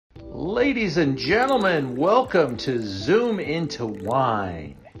Ladies and gentlemen, welcome to Zoom into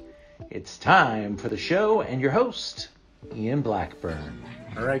Wine. It's time for the show and your host, Ian Blackburn.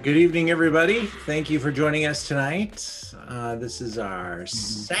 All right, good evening, everybody. Thank you for joining us tonight. This is our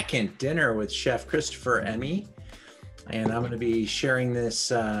second dinner with Chef Christopher Emmy, and I'm going to be sharing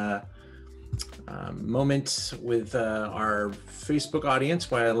this moment with our Facebook audience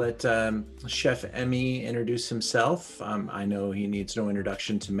while I let Chef Emmy introduce himself. I know he needs no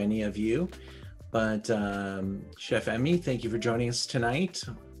introduction to many of you, but Chef Emmy, thank you for joining us tonight.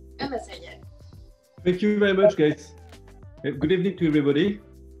 Thank you very much, guys. Good evening to everybody.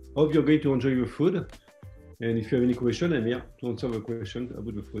 Hope you're going to enjoy your food. And if you have any question, I'm here to answer the question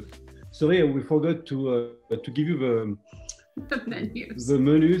about the food. Sorry, we forgot to give you the menus. The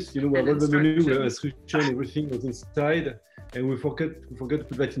menus, you know, all the menu, restriction, everything was inside, and we forgot to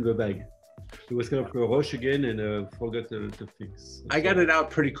put that in the bag. It was kind of a rush again, and forgot a lot of things. I got it out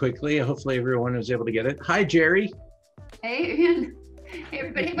pretty quickly. Hopefully, everyone was able to get it. Hi, Jerry. Hey, Ian. Hey,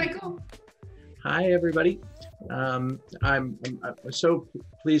 everybody. Hey, Michael. Hi, everybody. I'm so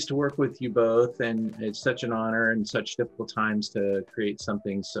pleased to work with you both, and it's such an honor in such difficult times to create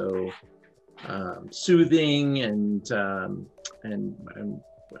something so soothing and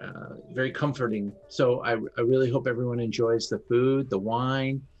very comforting. So I really hope everyone enjoys the food, the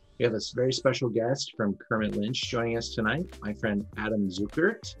wine. We have a very special guest from Kermit Lynch joining us tonight, my friend Adam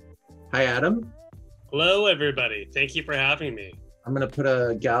Zuckert. Hi, Adam. Hello, everybody. Thank you for having me. I'm going to put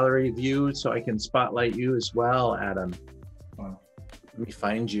a gallery view so I can spotlight you as well, Adam. Let me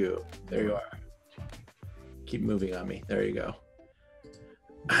find you. There you are. Keep moving on me. There you go.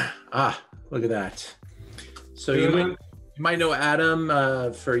 Ah, look at that. So you might know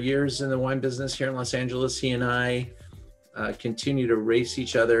Adam for years in the wine business here in Los Angeles. He and I continue to race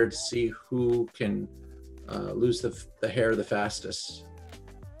each other to see who can lose the hair the fastest.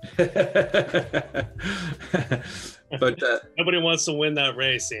 But nobody wants to win that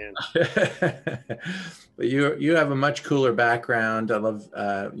race, Ian. But you have a much cooler background. I love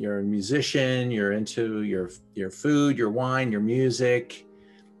you're a musician. You're into your food, your wine, your music.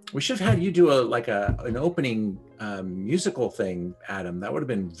 We should have had you do an opening musical thing, Adam. That would have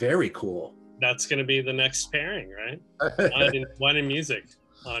been very cool. That's going to be the next pairing, right? Wine and music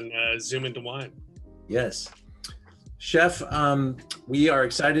on Zoom into Wine. Yes. Chef, we are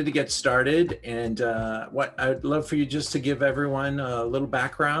excited to get started, and what I'd love for you just to give everyone a little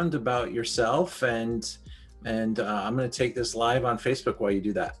background about yourself, and I'm going to take this live on Facebook while you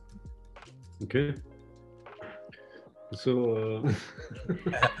do that. Okay. So,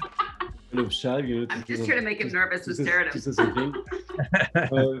 kind of shy, you know. I'm just trying to make him nervous to stare at him.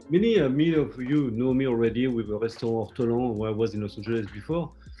 Many of you know me already with the restaurant Ortolan, where I was in Los Angeles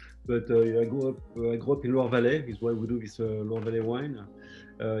before. But I grew up in Loire Valley. Is why we do this Loire Valley wine.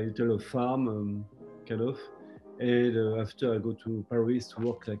 Little farm, kind of. And after I go to Paris to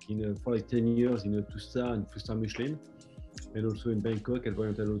work for 10 years in a 2-star and 3-star Michelin, and also in Bangkok at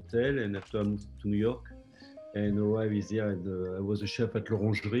Oriental Hotel. And after I moved to New York and arrived here, and I was a chef at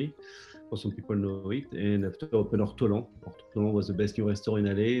L'Orangerie. For some people know it. And after I opened Ortolan. Ortolan was the best new restaurant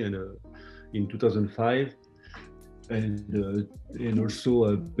in LA, and in 2005. And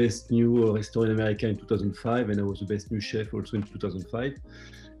also best new restaurant in America in 2005, and I was the best new chef also in 2005.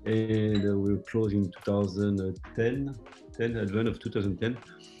 And we were closed in 2010, at the end of 2010.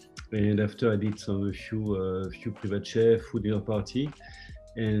 And after I did a few private chef, food dinner party,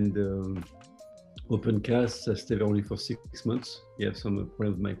 and open cast. I stayed only for 6 months. I have some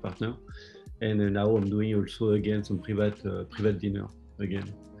problem with my partner, and now I'm doing also again some private dinner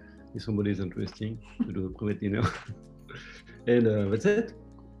again. If somebody is interesting to do a private dinner. And that's it.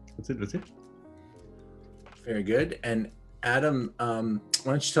 Very good. And Adam, why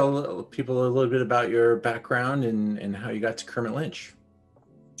don't you tell people a little bit about your background and how you got to Kermit Lynch?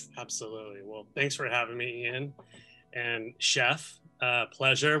 Absolutely. Well, thanks for having me, Ian. And Chef,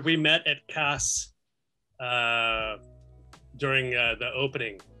 pleasure. We met at Cass during the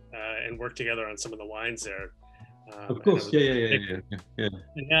opening and worked together on some of the wines there. Of course, yeah.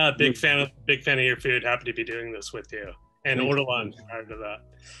 Big fan of your food. Happy to be doing this with you. And Ortolan prior to that.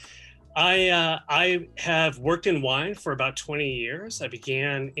 I have worked in wine for about 20 years. I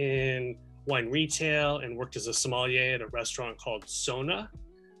began in wine retail and worked as a sommelier at a restaurant called Sona,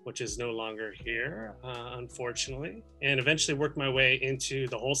 which is no longer here, unfortunately, and eventually worked my way into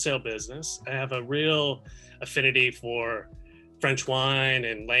the wholesale business. I have a real affinity for French wine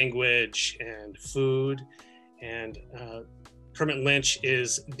and language and food. And Kermit Lynch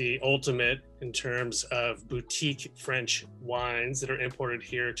is the ultimate in terms of boutique French wines that are imported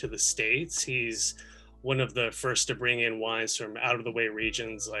here to the States. He's one of the first to bring in wines from out of the way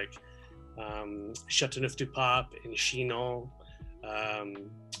regions like Chateauneuf du Pape and Chinon,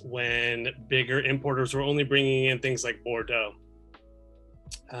 when bigger importers were only bringing in things like Bordeaux.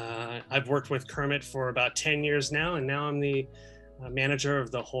 I've worked with Kermit for about 10 years now, and now I'm the manager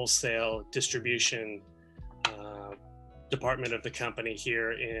of the wholesale distribution department of the company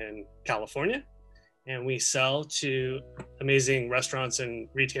here in California. And we sell to amazing restaurants and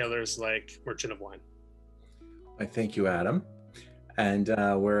retailers like Merchant of Wine. I thank you, Adam. And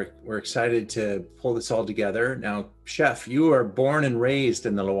we're excited to pull this all together. Now, Chef, you are born and raised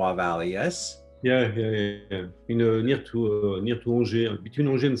in the Loire Valley, yes? Yeah. Near to Angers, between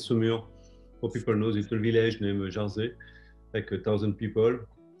Angers and Saumur. For people know, it's a little village named Jarzé, like 1,000 people,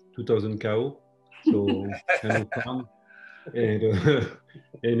 2,000 cows. So kind of farm. And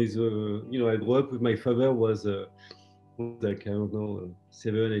it's I grew up with my father was like, I don't know,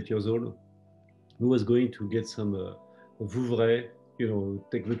 7, 8 years old. He was going to get some Vouvray,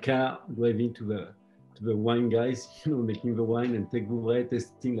 take the car, driving to the wine guys, making the wine, and take Vouvray,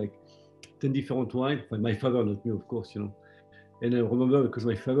 testing like 10 different wines. My father, not me, of course, And I remember because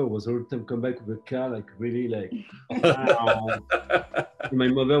my father was all the time come back with a car, like really like, wow. My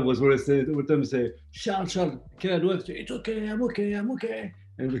mother was always all the time say, Charles, can I do it? It's okay, I'm okay.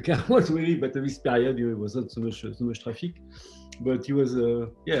 And the car was really, but at this period, it was not so much traffic. But he was,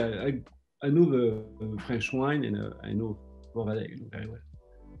 I know the French wine, and I know Bordelais very well.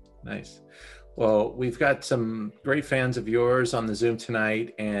 Nice. Well, we've got some great fans of yours on the Zoom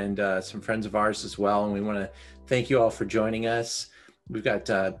tonight, and some friends of ours as well. And we want to thank you all for joining us. We've got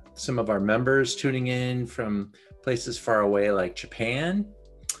some of our members tuning in from places far away like Japan.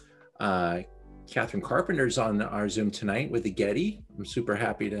 Catherine Carpenter's on our Zoom tonight with the Getty. I'm super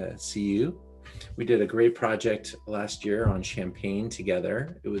happy to see you. We did a great project last year on champagne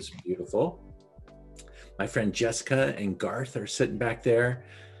together. It was beautiful. My friend Jessica and Garth are sitting back there.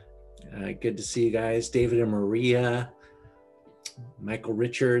 Good to see you guys. David and Maria, Michael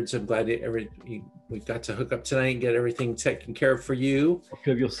Richards. I'm glad we've got to hook up tonight and get everything taken care of for you.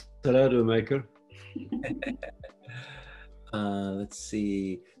 Have your salad, Michael. Let's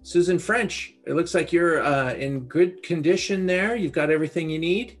see. Susan French, it looks like you're in good condition there. You've got everything you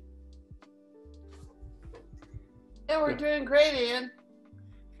need. Yeah, we're doing great, Ian.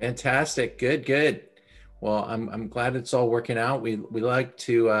 Fantastic. Good. Well, I'm glad it's all working out. We like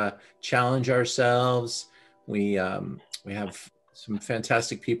to challenge ourselves. We have some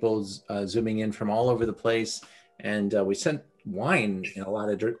fantastic people zooming in from all over the place, and we sent wine in a lot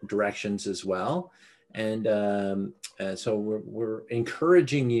of directions as well. And so we're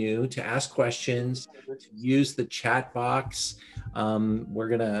encouraging you to ask questions, to use the chat box. We're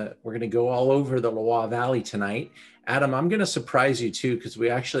gonna go all over the Loire Valley tonight. Adam, I'm gonna surprise you too, because we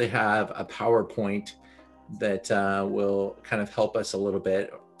actually have a PowerPoint that will kind of help us a little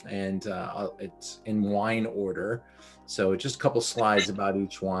bit, and it's in wine order. So just a couple slides about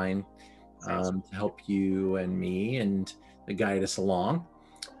each wine to help you and me and to guide us along.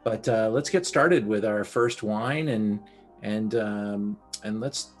 But let's get started with our first wine, and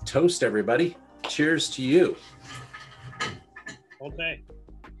let's toast everybody. Cheers to you. Okay.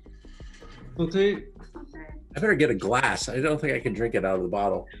 Okay. I better get a glass. I don't think I can drink it out of the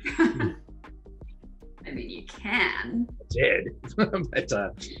bottle. I mean, you can. I did,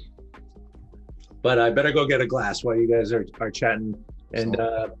 but I better go get a glass while you guys are chatting. And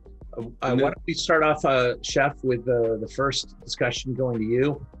why don't we start off, Chef, with the first discussion going to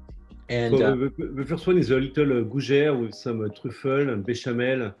you. And the first one is a little gougère with some truffle and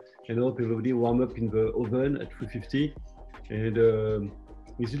bechamel, and all probably warm up in the oven at 350. And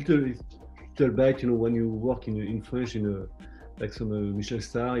it's little bite, when you work in French in like some Michelin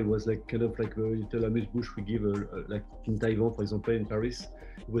star, it was like kind of like a little amuse-bouche we give, like in Taiwan, for example, in Paris.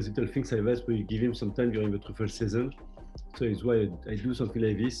 It was little things like that we give him sometime during the truffle season. So it's why I do something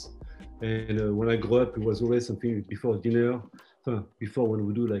like this. And when I grew up, it was always something before dinner. Before when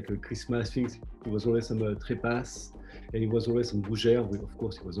we do like a Christmas things, it was always some trépasse, and it was always some gougère. Of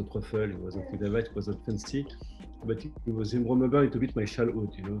course, it wasn't truffle, it wasn't things like that, it wasn't fancy, but it was in remember a little bit my childhood,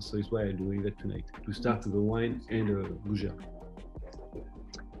 So it's why I'm doing that tonight, to start with the wine and gougère.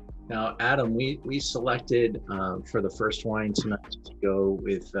 Now, Adam, we selected for the first wine tonight to go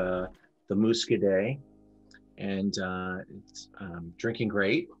with the Muscadet, and it's drinking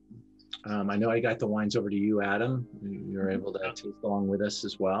great. I know I got the wines over to you, Adam. You're able to taste along with us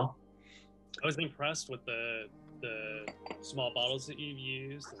as well. I was impressed with the small bottles that you've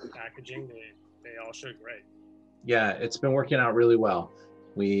used and the packaging. They all showed great. Yeah, it's been working out really well.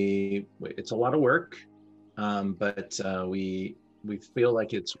 It's a lot of work, but we feel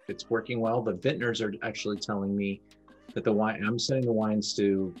like it's working well. The vintners are actually telling me that the wine, I'm sending the wines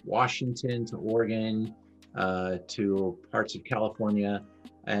to Washington, to Oregon, to parts of California,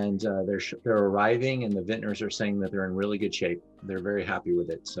 and they're arriving, and the vintners are saying that they're in really good shape. They're very happy with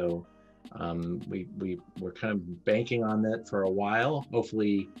it. So we're kind of banking on that for a while.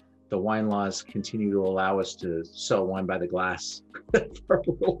 Hopefully the wine laws continue to allow us to sell wine by the glass for a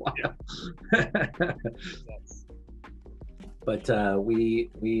little while. But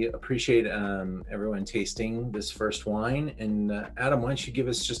we appreciate everyone tasting this first wine. And Adam, why don't you give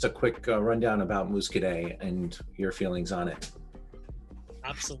us just a quick rundown about Muscadet and your feelings on it?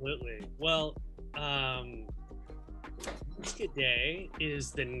 Absolutely. Well, Muscadet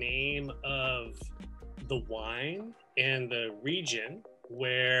is the name of the wine and the region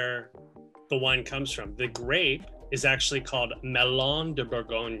where the wine comes from. The grape is actually called Melon de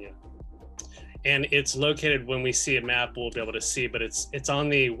Bourgogne. And it's located, when we see a map, we'll be able to see, but it's on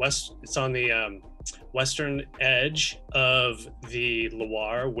the western edge of the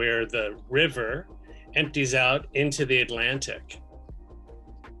Loire, where the river empties out into the Atlantic.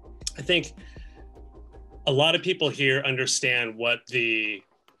 I think a lot of people here understand what the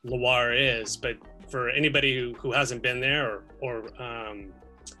Loire is, but for anybody who hasn't been there or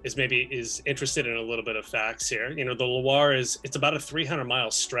is interested in a little bit of facts here, you know, the Loire it's about a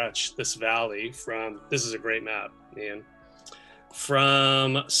 300-mile stretch, this valley, this is a great map, Ian,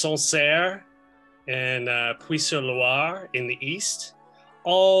 from Sancerre and Puy-sur-Loire in the east,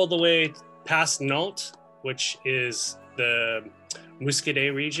 all the way past Nantes, which is the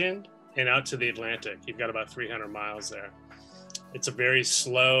Muscadet region, and out to the Atlantic. You've got about 300 miles there. It's a very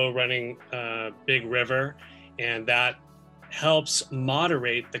slow running big river, and that helps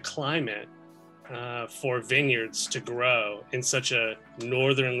moderate the climate for vineyards to grow in such a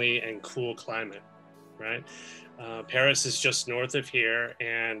northerly and cool climate, right? Paris is just north of here,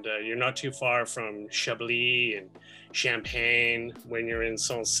 and you're not too far from Chablis and Champagne when you're in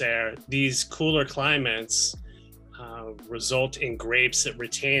Sancerre. These cooler climates result in grapes that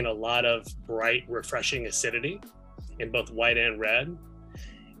retain a lot of bright, refreshing acidity in both white and red.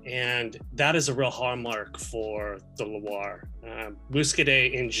 And that is a real hallmark for the Loire.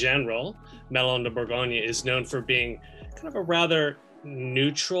 Muscadet in general, Melon de Bourgogne, is known for being kind of a rather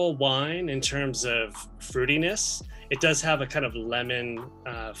neutral wine in terms of fruitiness. It does have a kind of lemon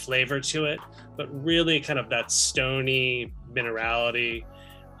flavor to it, but really kind of that stony minerality.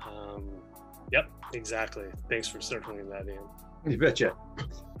 Yep, exactly. Thanks for circling that in. You betcha.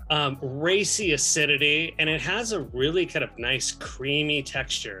 Racy acidity, and it has a really kind of nice creamy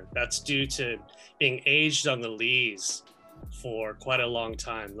texture. That's due to being aged on the lees for quite a long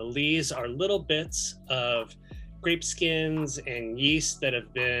time. The lees are little bits of grape skins and yeast that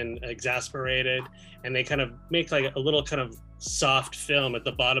have been exasperated, and they kind of make like a little kind of soft film at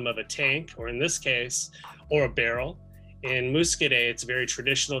the bottom of a tank, or in this case, or a barrel. In Muscadet, it's very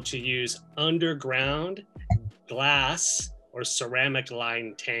traditional to use underground glass or ceramic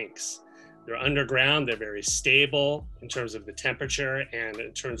lined tanks. They're underground, they're very stable in terms of the temperature and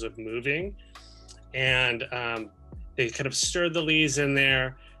in terms of moving. And they kind of stir the lees in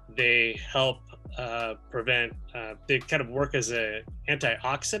there. They help prevent, they kind of work as an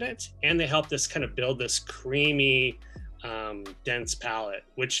antioxidant, and they help this kind of build this creamy, dense palate,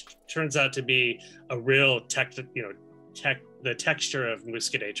 which turns out to be a real the texture of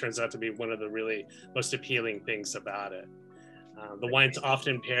Muscadet turns out to be one of the really most appealing things about it. The wine's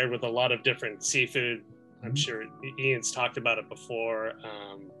often paired with a lot of different seafood. I'm sure Ian's talked about it before.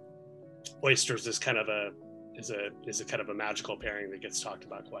 Oysters is kind of a kind of a magical pairing that gets talked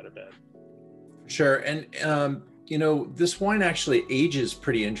about quite a bit. Sure, and you know, this wine actually ages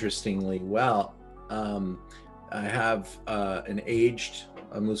pretty interestingly well. I have an aged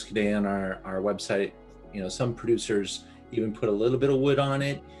Muscadet on our website. You know, some producers even put a little bit of wood on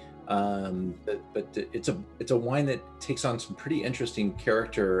it. But it's a wine that takes on some pretty interesting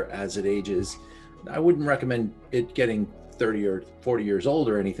character as it ages. I wouldn't recommend it getting 30 or 40 years old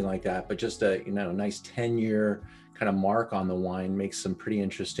or anything like that, but just a nice 10-year kind of mark on the wine makes some pretty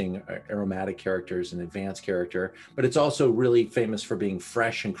interesting aromatic characters and advanced character. But it's also really famous for being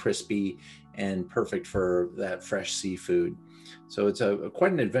fresh and crispy and perfect for that fresh seafood. So it's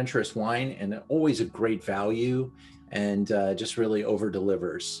quite an adventurous wine, and always a great value, and just really over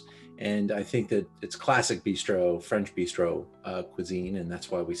delivers. And I think that it's classic bistro, French bistro cuisine, and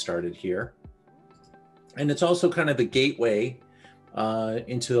that's why we started here. And it's also kind of the gateway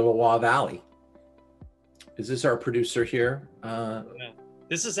into the Loire Valley. Is this our producer here? Yeah.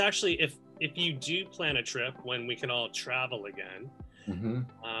 This is actually, if you do plan a trip when we can all travel again,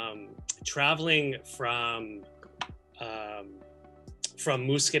 traveling from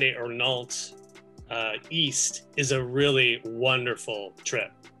Muscadet or Nantes east is a really wonderful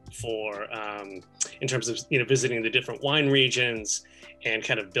trip for in terms of visiting the different wine regions and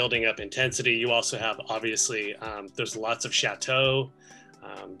kind of building up intensity. You also have obviously there's lots of chateaux,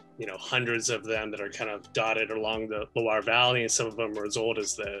 hundreds of them that are kind of dotted along the Loire Valley, and some of them are as old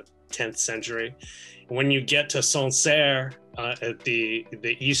as the 10th century. And when you get to Sancerre at the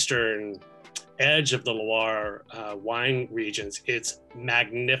eastern edge of the Loire wine regions, it's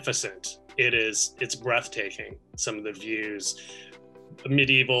magnificent. It's breathtaking. Some of the views,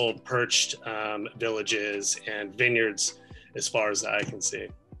 medieval perched villages and vineyards as far as I can see.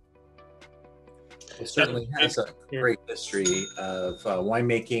 It certainly has a great history of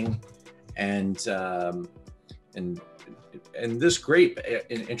winemaking, and this grape,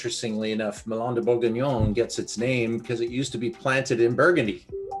 interestingly enough, Melon de Bourguignon, gets its name because it used to be planted in Burgundy.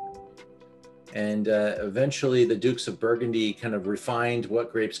 And eventually the Dukes of Burgundy kind of refined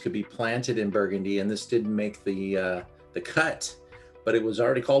what grapes could be planted in Burgundy, and this didn't make the cut, but it was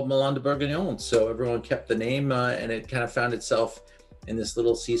already called Melon de Bourguignon. So everyone kept the name, and it kind of found itself in this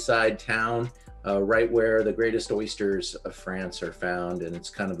little seaside town, right where the greatest oysters of France are found, and it's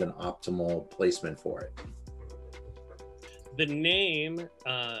kind of an optimal placement for it. The name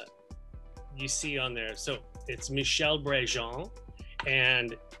you see on there, so it's Michel Brejon,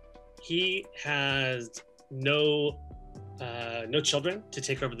 and he has no children to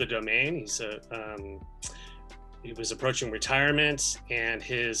take over the domain. He was approaching retirement, and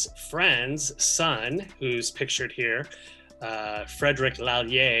his friend's son, who's pictured here, Frederic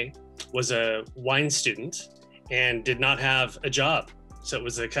Lallier, was a wine student and did not have a job. So it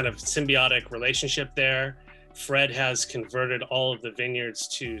was a kind of symbiotic relationship there. Fred has converted all of the vineyards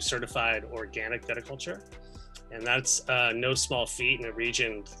to certified organic viticulture. And that's no small feat in a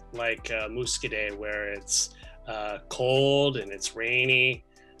region like Muscadet, where it's cold and it's rainy,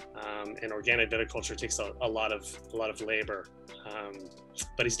 and organic viticulture takes a lot of labor.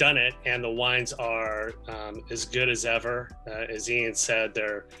 But he's done it, and the wines are as good as ever. As Ian said,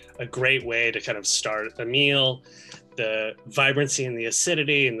 they're a great way to kind of start a meal. The vibrancy and the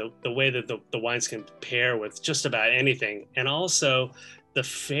acidity and the way that the wines can pair with just about anything, and also the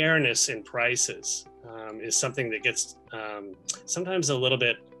fairness in prices is something that gets sometimes a little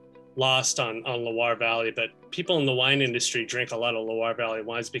bit lost on Loire Valley, but people in the wine industry drink a lot of Loire Valley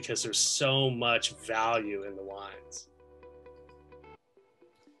wines because there's so much value in the wines.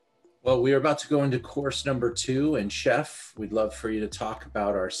 Well, we are about to go into course number 2, and Chef, we'd love for you to talk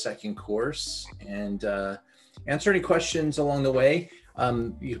about our second course and answer any questions along the way.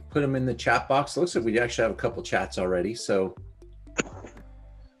 You put them in the chat box. It looks like we actually have a couple chats already, so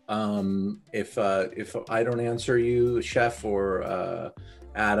if I don't answer you, Chef or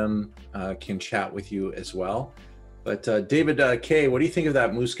Adam can chat with you as well. But David K, what do you think of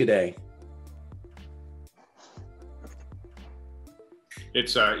that Muscadet?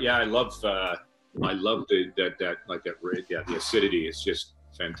 It's yeah, I love the acidity. It's just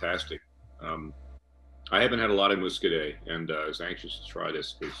fantastic. I haven't had a lot of Muscadet, and I was anxious to try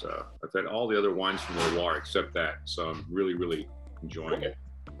this because I've had all the other wines from Loire except that, so I'm really enjoying it.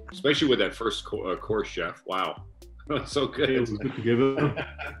 Especially with that first course, Chef. Wow, that's so good. It was good together.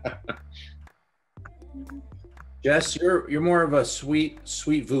 Jess, you're more of a sweet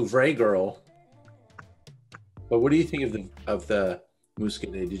Vouvray girl. But what do you think of the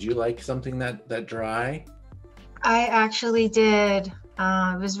Muscadet? Did you like something that dry? I actually did.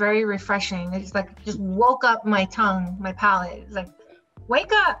 It was very refreshing. It's like just woke up my tongue, my palate. It's like,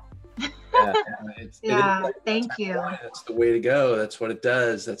 wake up. Yeah, thank you. That's the way to go. That's what it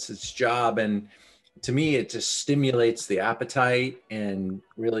does. That's its job. And to me, it just stimulates the appetite and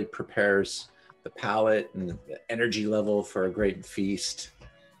really prepares the palate and the energy level for a great feast.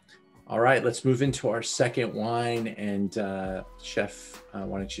 All right, let's move into our second wine. And Chef,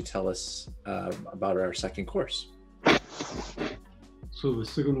 why don't you tell us about our second course? So the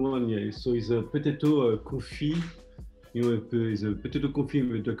second one, yeah, so it's a potato confit. It's a potato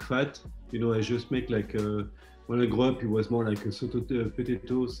confit with duck fat. I just make like, when I grew up, it was more like a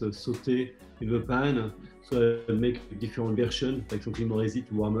potatoes sauté in the pan. So I make different versions, like something more easy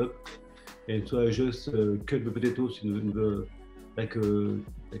to warm up. And so I just cut the potatoes in the like kind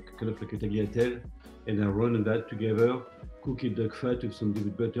of like a tagliatelle, and I run that together, cook it duck fat with some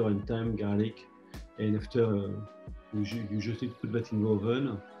butter and thyme, garlic, and after you just need to put that in the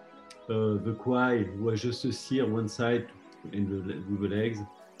oven. The quail was just a sear one side with the legs.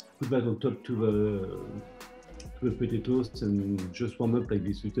 Put that on top to the potatoes and just warm up like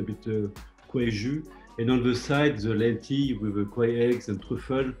this with a bit quail jus. And on the side, the lentil with the quail eggs and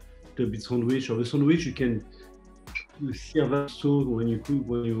truffle, a bit sandwich. Or the sandwich, you can sear that so when you cook,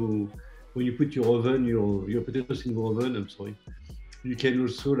 when you when you put your oven, your potatoes in the oven, I'm sorry, you can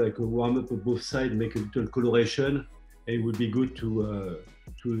also like warm up both sides, make a little coloration, and it would be good to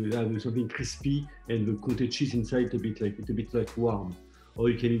have something crispy and the coated cheese inside a bit like warm. Or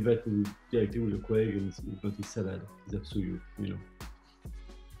you can eat that directly with a quail and it's salad. It's up to you, you know.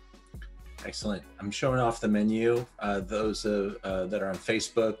 Excellent. I'm showing off the menu. Those that are on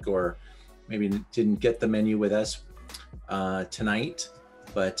Facebook or maybe didn't get the menu with us tonight,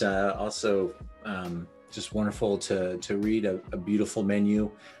 but also just wonderful to read a beautiful menu.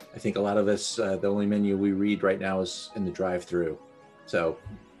 I think a lot of us, the only menu we read right now is in the drive-through. So.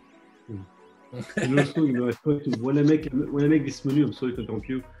 And also, you know, when I make this menu, I'm sorry to interrupt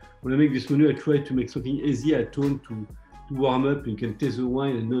you. When I make this menu, I try to make something easy at home to warm up. You can taste the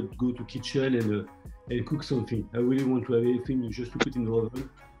wine and not go to kitchen and cook something. I really want to have everything just to put in the oven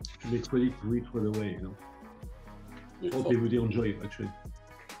to make ready to eat right away. You know, hope everybody enjoy it actually.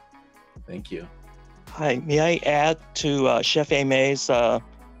 Thank you. Hi, may I add to Chef Aimé's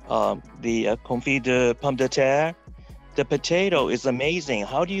the confit de pomme de terre? The potato is amazing.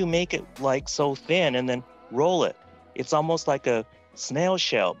 How do you make it like so thin and then roll it? It's almost like a snail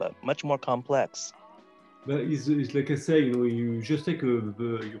shell, but much more complex. But it's like I say, you know, you just take the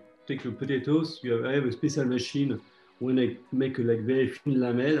potatoes. I have a special machine when I make like very thin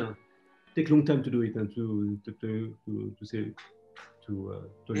lamelle. It takes a long time to do it and to tell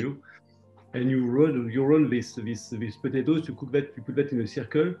you. And you run these potatoes. You cook that. You put that in a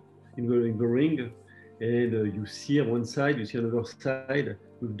circle in the ring. And you sear one side, you sear another side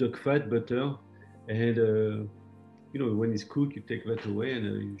with duck fat, butter, and you know, when it's cooked, you take that away and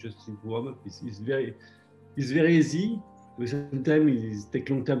you just warm up. It's very easy, but sometimes it takes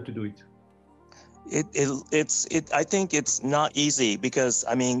a long time to do it. I think it's not easy because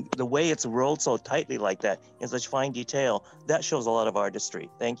I mean the way it's rolled so tightly like that in such fine detail, that shows a lot of artistry.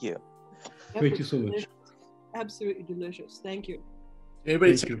 Thank you. Thank you so much. Absolutely delicious. Thank you.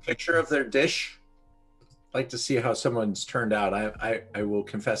 Anybody take a picture of their dish? Like to see how someone's turned out. I will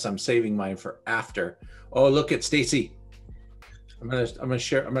confess I'm saving mine for after. Oh, look at Stacy. I'm gonna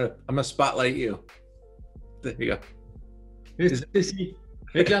share. I'm gonna spotlight you. There you go. Hey Stacy.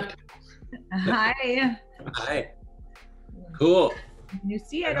 Hey Clark. Hi. Hi. Cool. You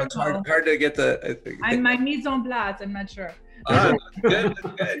see, I It's don't know. hard to get the. I'm my mise en place. I'm not sure. Good.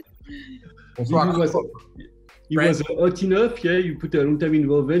 It was hot enough. Yeah, you put a long time in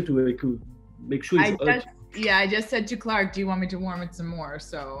the oven to make sure it's hot. I just said to Clark, do you want me to warm it some more?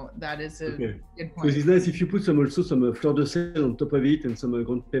 So that is a good point. Because it's nice if you put some fleur de sel on top of it and some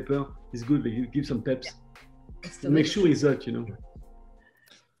ground pepper. It's good. You give some peps. Yeah. Make sure it's hot, you know.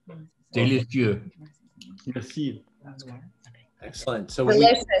 Délicieux. Merci. Excellent. So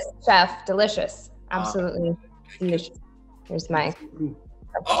delicious, chef. Delicious. Absolutely delicious. Here's my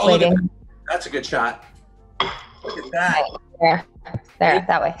plating. That's a good shot. Look at that. There,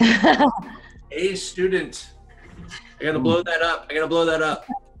 that way. A student. I gotta blow that up.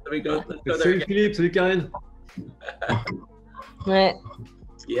 Let me go. Let's go there. Philippe, salut Karen. Right.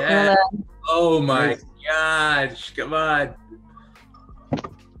 Yeah. Oh my gosh. Come on.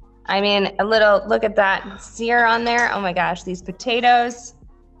 I mean, look at that sear on there. Oh my gosh, these potatoes.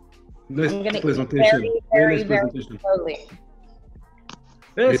 Nice I'm gonna presentation. eat very slowly.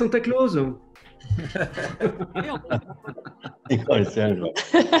 Hey, Santa Claus.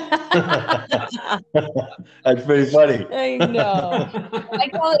 That's pretty funny. I know. I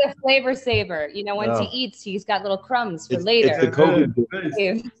call it a flavor saver. You know, once he eats, he's got little crumbs for later. It's a COVID.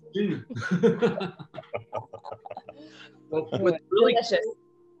 What's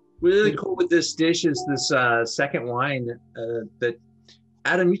really cool with this dish is this second wine that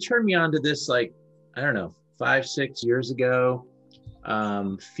Adam, you turned me on to this like, I don't know, 5-6 years ago.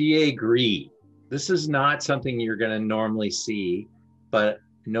 Fier Gris. This is not something you're going to normally see, but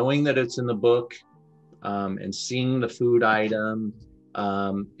knowing that it's in the book and seeing the food item,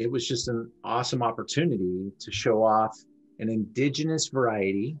 it was just an awesome opportunity to show off an indigenous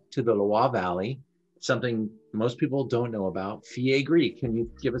variety to the Loire Valley, something most people don't know about. Fier Gris. Can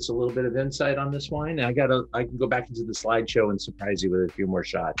you give us a little bit of insight on this wine? I can go back into the slideshow and surprise you with a few more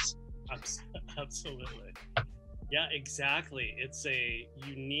shots. Absolutely. Yeah, exactly. It's a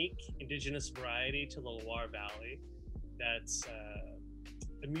unique indigenous variety to the Loire Valley that's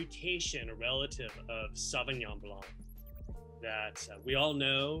a mutation, a relative of Sauvignon Blanc that we all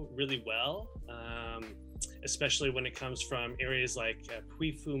know really well, especially when it comes from areas like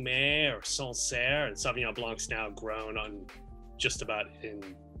Puy-Fumé or Sancerre, and Sauvignon Blanc's now grown on just about in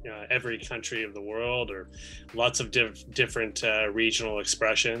every country of the world, or lots of different regional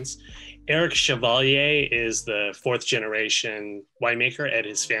expressions. Eric Chevalier is the 4th generation winemaker at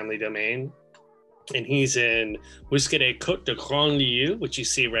his family domain. And he's in Muscadet Côte de Grandlieu, which you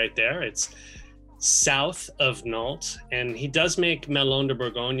see right there. It's south of Nantes. And he does make Melon de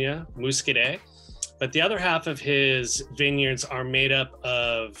Bourgogne, Muscadet. But the other half of his vineyards are made up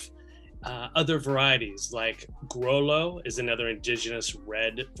of other varieties, like Grollo is another indigenous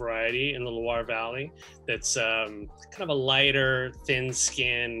red variety in the Loire Valley that's kind of a lighter,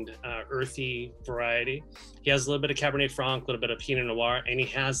 thin-skinned, earthy variety. He has a little bit of Cabernet Franc, a little bit of Pinot Noir, and he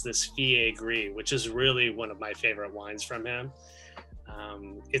has this Fillet Gris, which is really one of my favorite wines from him.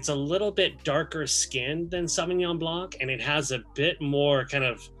 It's a little bit darker skinned than Sauvignon Blanc, and it has a bit more kind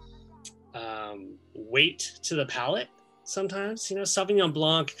of weight to the palate. Sometimes, Sauvignon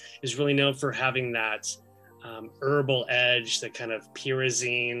Blanc is really known for having that herbal edge, the kind of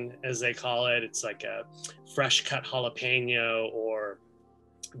pyrazine, as they call it. It's like a fresh cut jalapeno or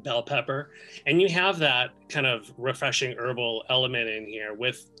bell pepper. And you have that kind of refreshing herbal element in here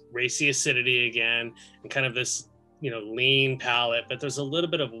with racy acidity again, and kind of this, lean palate, but there's a little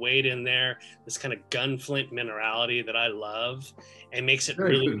bit of weight in there, this kind of gunflint minerality that I love, and makes it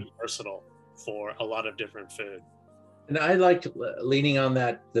really versatile for a lot of different food. And I liked leaning on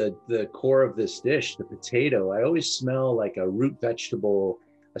that, the core of this dish, the potato. I always smell like a root vegetable,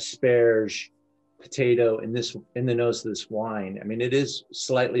 asperge, potato in the nose of this wine. I mean, it is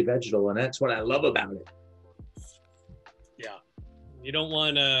slightly vegetable, and that's what I love about it. Yeah, you don't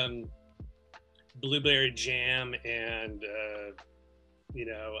want blueberry jam and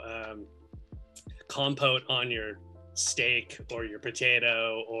compote on your steak or your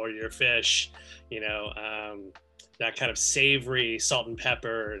potato or your fish. That kind of savory salt and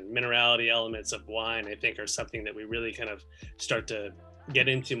pepper and minerality elements of wine, I think, are something that we really kind of start to get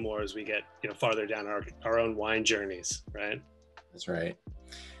into more as we get farther down our own wine journeys, right? That's right.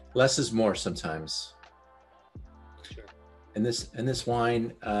 Less is more sometimes. Sure. And this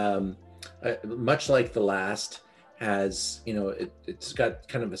wine, much like the last, has it's got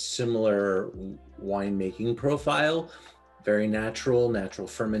kind of a similar winemaking profile, very natural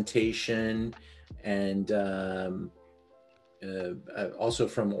fermentation, and also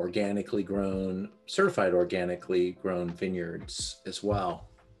from certified organically grown vineyards as well.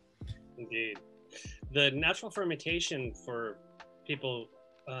 Indeed. The natural fermentation, for people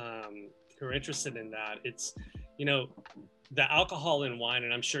who are interested in that, it's, the alcohol in wine,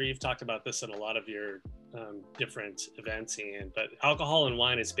 and I'm sure you've talked about this at a lot of your different events, Ian, but alcohol in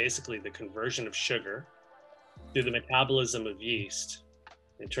wine is basically the conversion of sugar through the metabolism of yeast.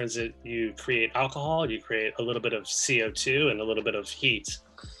 In terms of, you create alcohol, you create a little bit of CO2 and a little bit of heat.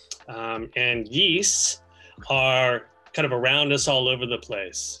 And yeasts are kind of around us all over the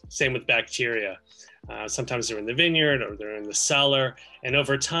place. Same with bacteria. Sometimes they're in the vineyard or they're in the cellar. And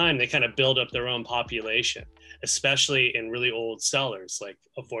over time, they kind of build up their own population, especially in really old cellars, like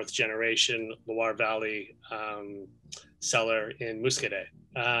a 4th generation Loire Valley cellar in Muscadet.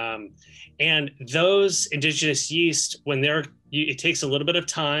 And those indigenous yeast, it takes a little bit of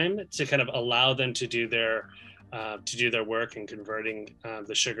time to kind of allow them to do their work in converting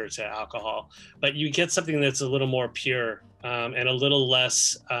the sugar to alcohol. But you get something that's a little more pure and a little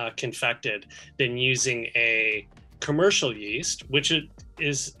less confected than using a commercial yeast, which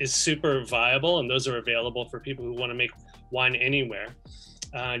is super viable, and those are available for people who want to make wine anywhere.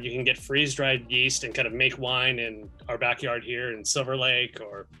 You can get freeze-dried yeast and kind of make wine in our backyard here in Silver Lake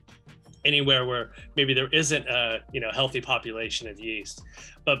or anywhere where maybe there isn't a healthy population of yeast.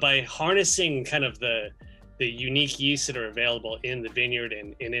 But by harnessing kind of the unique yeasts that are available in the vineyard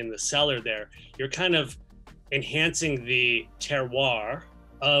and in the cellar there, you're kind of enhancing the terroir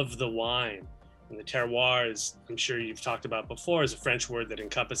of the wine. And the terroir, is, I'm sure you've talked about before, is a French word that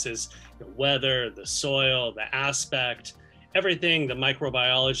encompasses the weather, the soil, the aspect, everything, the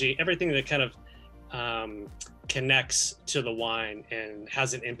microbiology, everything that kind of connects to the wine and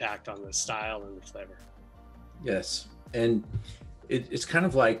has an impact on the style and the flavor. Yes, and it's kind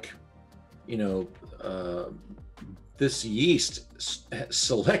of like, this yeast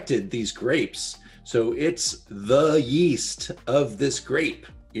selected these grapes, so it's the yeast of this grape,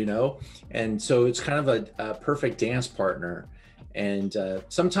 and so it's kind of a perfect dance partner. And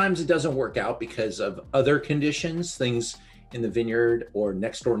sometimes it doesn't work out because of other conditions, things in the vineyard or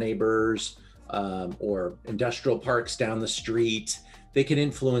next door neighbors or industrial parks down the street. They can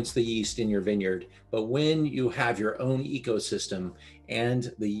influence the yeast in your vineyard. But when you have your own ecosystem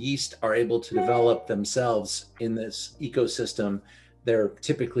and the yeast are able to develop themselves in this ecosystem, they're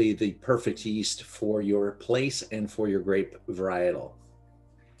typically the perfect yeast for your place and for your grape varietal.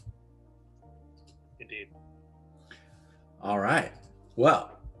 Indeed. All right.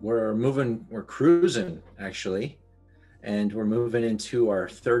 Well, we're cruising actually, and we're moving into our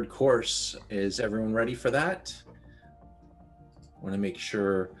third course. Is everyone ready for that? Want to make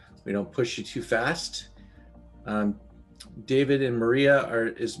sure we don't push you too fast. David and Maria,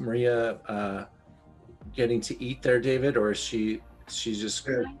 is Maria getting to eat there, David, or is she's just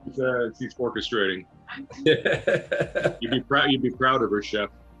she's orchestrating. You'd be proud of her, chef.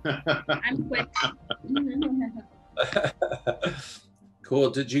 I'm quick. Cool.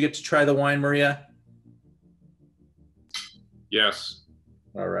 Did you get to try the wine, Maria? Yes.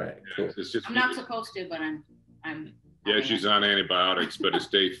 All right. Cool. It's just, I'm not supposed to, but I'm. yeah, she's on antibiotics, but it's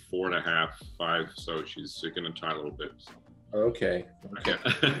day 4.5, 5, so she's going to try a little bit. Okay. Okay.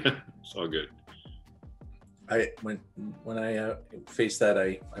 It's all good. When I face that,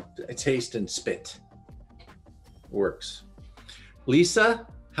 I taste and spit. Works. Lisa,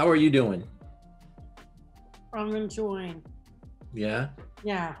 how are you doing? I'm enjoying. Yeah.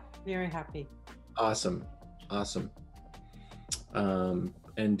 Yeah, very happy. Awesome.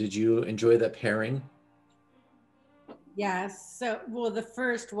 And did you enjoy that pairing? Yes. So, well, the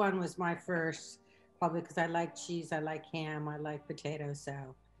first one was my first, probably because I like cheese, I like ham, I like potatoes.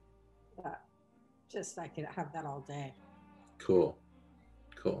 So, just I could have that all day. Cool.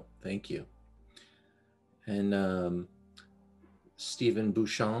 Thank you. And Stephen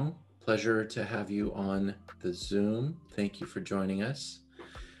Bouchon, pleasure to have you on the Zoom. Thank you for joining us.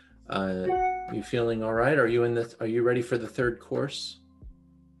 You feeling all right? Are you ready for the third course?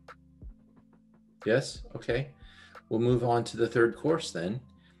 Yes? Okay. We'll move on to the third course then.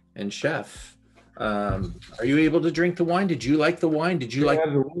 And chef, are you able to drink the wine? Did you like the wine?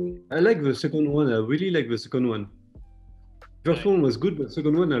 I like the second one. I really like the second one. First one was good, but the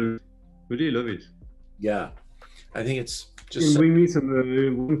second one, I really love it. Yeah. I think it's just... bring me some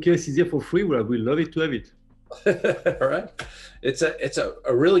one case easier for free. Well, I will love it to have it. All right. It's a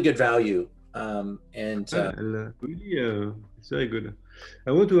really good value. Really, it's very good.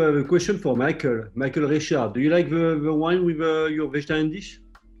 I want to have a question for Michael. Michael Richard, do you like the wine with your vegetarian dish?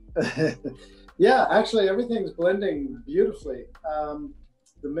 Yeah, actually, everything's blending beautifully.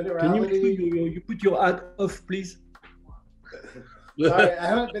 The minerality. Can you put your hat off, please? Sorry, I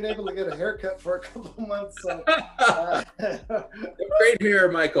haven't been able to get a haircut for a couple of months. So, great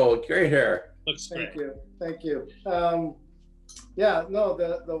hair, Michael. Great hair. Looks great. Thank you. Yeah, no,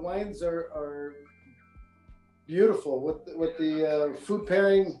 the wines are beautiful with the food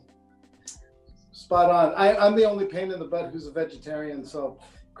pairing. Spot on. I'm the only pain in the butt who's a vegetarian, so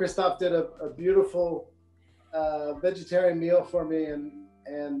Christophe did a beautiful vegetarian meal for me, and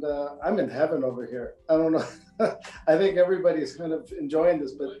I'm in heaven over here. I don't know. I think everybody's kind of enjoying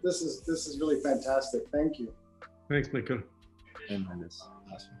this, but this is really fantastic. Thank you. Thanks, Michael. Tremendous.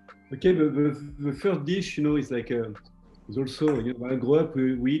 Awesome. Okay, the first dish, is like is also, I grew up,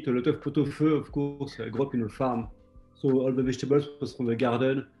 we eat a lot of pot-au-feu, of course. I grew up in a farm, so all the vegetables was from the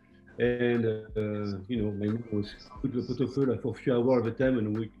garden, and my mom was put the pot-au-feu like for a few hours at a time,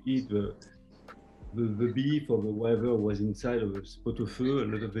 and we eat the beef or the whatever was inside of the pot-au-feu, a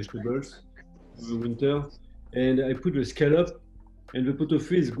lot of vegetables in the winter. And I put the scallop, and the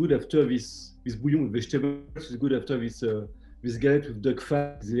pot-au-feu is good after this bouillon with vegetables. It's good after this galette with duck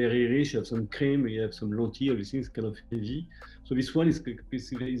fat. It's very rich. You have some cream, you have some lentilles, everything is kind of heavy. So this one is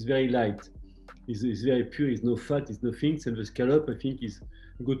very light. It's very pure. It's no fat. It's nothing. And the scallop, I think,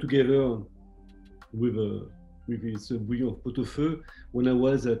 go together with this bouillon of pot-au-feu. When I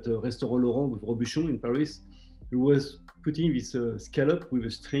was at Restaurant Laurent with Robuchon in Paris, he was putting this scallop with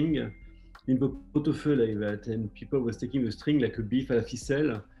a string in the pot-au-feu like that, and people was taking the string like a beef à la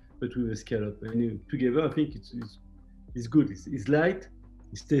ficelle, but with a scallop. And together, I think it's good. It's light,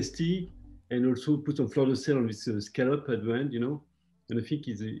 it's tasty, and also put some fleur de sel on this scallop at the end, and I think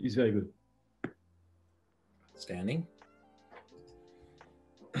it's very good. Standing.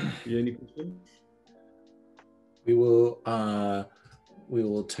 Any questions? We will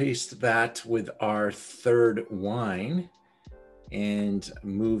taste that with our third wine and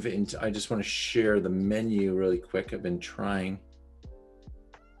move into, I just want to share the menu really quick. I've been trying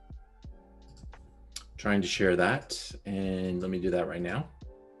to share that, and let me do that right now.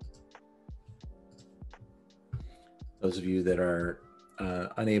 Those of you that are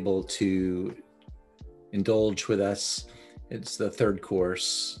unable to indulge with us, it's the third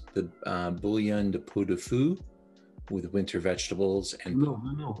course, the bouillon de pot de feu with winter vegetables and no,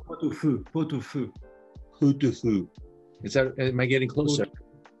 pot au feu. Pot de feu. Am I getting closer?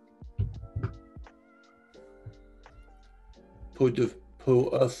 Pot de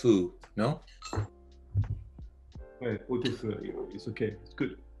pot-au-feu, no? Ouais, pot-au-feu. It's okay. It's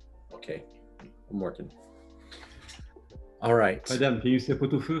good. Okay, I'm working. All right. Madame, can you say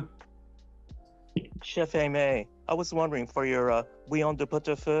pot-au-feu? Chef Aimé, I was wondering for your bouillon de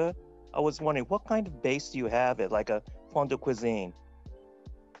pot-au-feu, I was wondering what kind of base do you have it, like a fond de cuisine?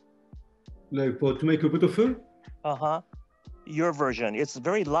 Like to make a pot-au-feu? Uh-huh. Your version, it's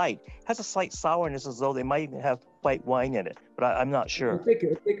very light, has a slight sourness as though they might even have white wine in it, but I'm not sure. I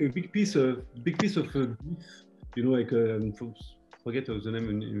take a big piece of beef, you know, like forget the name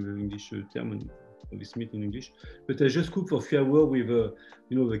in English term of this meat in English, but I just cook for a few hours with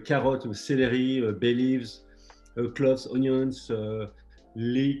you know, the carrot, the celery, bay leaves, cloves, onions,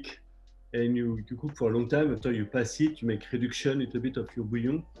 leek, and you cook for a long time. After you pass it, you make reduction a little bit of your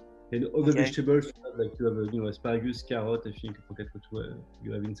bouillon, and other vegetables like you have you know, asparagus, carrot, I think, forget what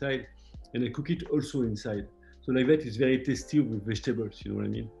you have inside, and I cook it also inside. So like that, it's very tasty with vegetables. You know what I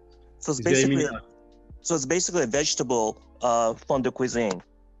mean? So it's basically a vegetable fond de cuisine.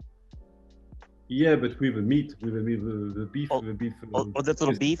 Yeah, but with the meat, with the beef, Oh, there's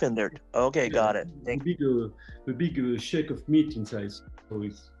little beef in there. Okay, yeah, got it. The big shake of meat inside. So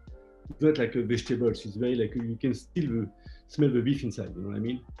it's not like a vegetable. It's very like you can still smell the beef inside. You know what I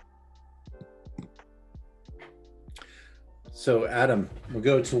mean? So Adam, we'll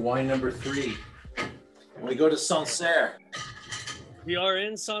go to wine number 3. We go to Sancerre. We are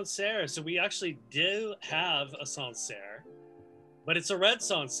in Sancerre, so we actually do have a Sancerre, but it's a red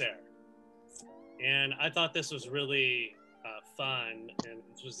Sancerre. And I thought this was really fun, and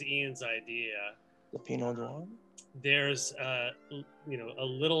this was Ian's idea. The Pinot Noir? There's you know, a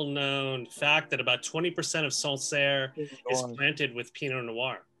little known fact that about 20% of Sancerre is planted with Pinot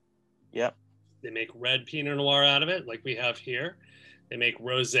Noir. Yep. They make red Pinot Noir out of it, like we have here. They make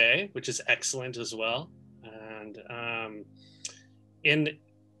rosé, which is excellent as well. And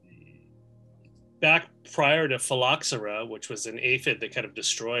back prior to phylloxera, which was an aphid that kind of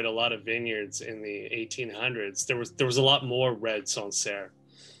destroyed a lot of vineyards in the 1800s, there was a lot more red Sancerre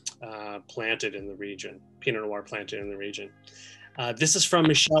planted in the region, Pinot Noir planted in the region. This is from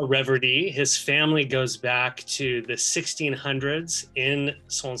Michel Reverdy. His family goes back to the 1600s in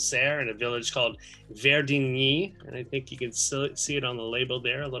Sancerre in a village called Verdigny, and I think you can see it on the label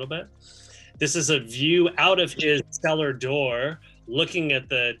there a little bit. This is a view out of his cellar door looking at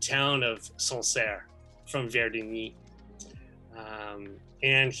the town of Sancerre from Verdigny.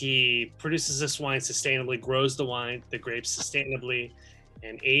 And he produces this wine sustainably, grows the grapes sustainably,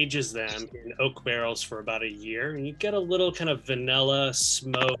 and ages them in oak barrels for about a year. And you get a little kind of vanilla,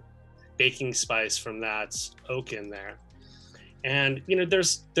 smoke, baking spice from that oak in there. And, you know,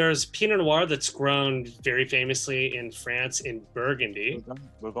 there's Pinot Noir that's grown very famously in France in Burgundy.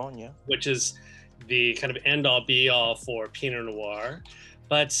 Bourgogne, yeah. Which is the kind of end-all be-all for Pinot Noir.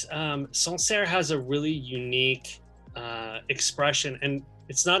 But Sancerre has a really unique expression, and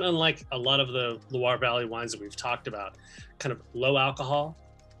it's not unlike a lot of the Loire Valley wines that we've talked about. Kind of low alcohol,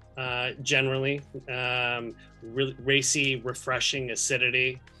 generally, really racy, refreshing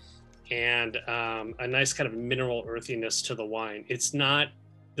acidity, and a nice kind of mineral earthiness to the wine.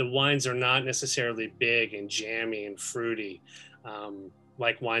 The wines are not necessarily big and jammy and fruity,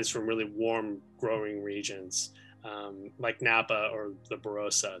 like wines from really warm growing regions, like Napa or the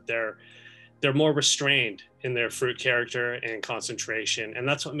Barossa. They're more restrained in their fruit character and concentration, and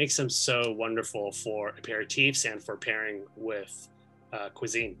that's what makes them so wonderful for aperitifs and for pairing with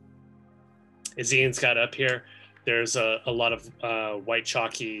cuisine. As Ian's got up here, there's a lot of white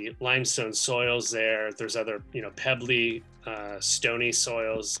chalky limestone soils there. There's other, you know, pebbly, stony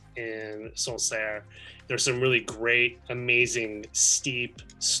soils in Sancerre. There's some really great, amazing, steep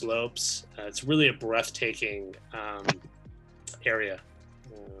slopes. It's really a breathtaking area.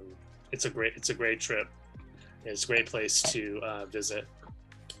 It's a great trip. It's a great place to visit.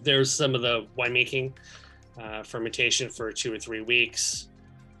 There's some of the winemaking, fermentation for 2 or 3 weeks.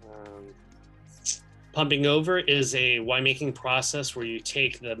 Pumping over is a winemaking process where you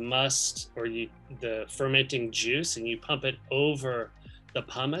take the must or the fermenting juice and you pump it over the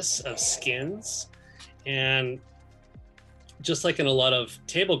pumice of skins. And just like in a lot of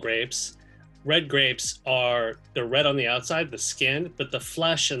table grapes, red grapes they're red on the outside, the skin, but the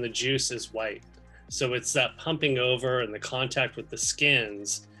flesh and the juice is white. So it's that pumping over and the contact with the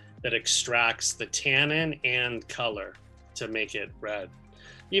skins that extracts the tannin and color to make it red.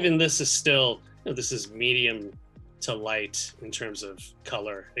 Even this is still, you know, this is medium to light in terms of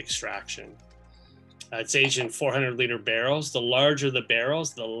color extraction. It's aged in 400-liter barrels. The larger the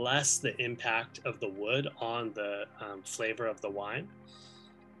barrels, the less the impact of the wood on the flavor of the wine.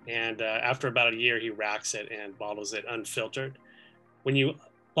 And after about a year, he racks it and bottles it unfiltered. when you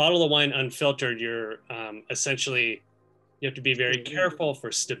bottle the wine unfiltered, you're essentially, you have to be very careful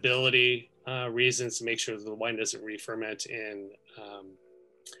for stability reasons to make sure that the wine doesn't re-ferment in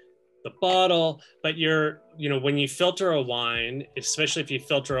the bottle. But when you filter a wine, especially if you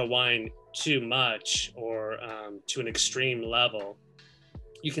filter a wine too much or to an extreme level,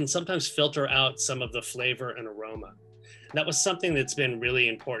 you can sometimes filter out some of the flavor and aroma. And that was something that's been really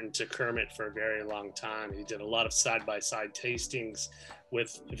important to Kermit for a very long time. He did a lot of side-by-side tastings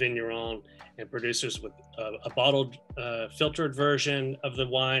with vignerons and producers with a bottled, filtered version of the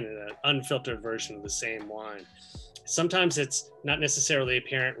wine and an unfiltered version of the same wine. Sometimes it's not necessarily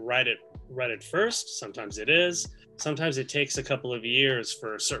apparent right at first. Sometimes it is. Sometimes it takes a couple of years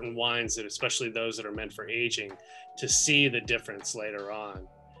for certain wines, that especially those that are meant for aging, to see the difference later on.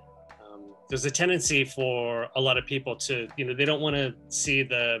 There's a tendency for a lot of people to, they don't want to see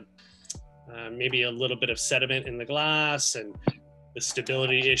the maybe a little bit of sediment in the glass and the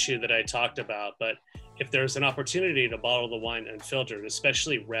stability issue that I talked about. But if there's an opportunity to bottle the wine unfiltered,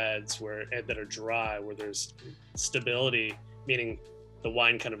 especially reds that are dry, where there's stability, meaning the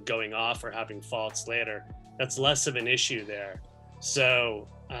wine kind of going off or having faults later, that's less of an issue there. So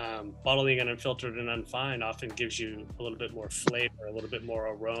bottling it unfiltered and unfined often gives you a little bit more flavor, a little bit more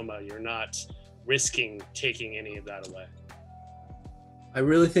aroma. You're not risking taking any of that away. I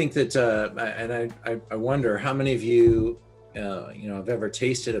really think that, and I wonder how many of you, have ever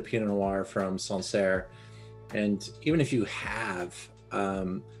tasted a Pinot Noir from Sancerre. And even if you have,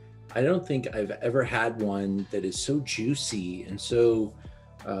 I don't think I've ever had one that is so juicy and so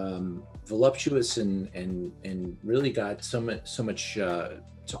voluptuous and really got so much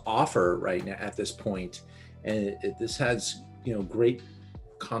to offer right now at this point. And this has, great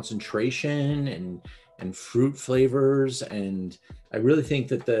concentration and fruit flavors. And I really think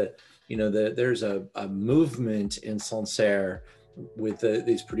that there's a movement in Sancerre with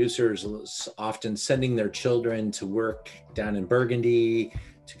these producers often sending their children to work down in Burgundy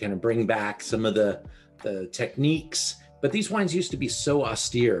to kind of bring back some of the techniques. But these wines used to be so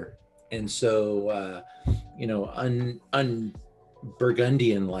austere and so,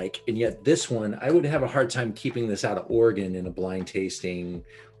 un-Burgundian-like. And yet this one, I would have a hard time keeping this out of Oregon in a blind tasting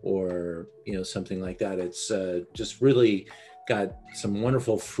or, something like that. It's just really got some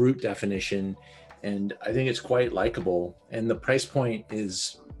wonderful fruit definition. And I think it's quite likable. And the price point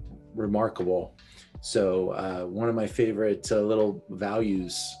is remarkable. So one of my favorite little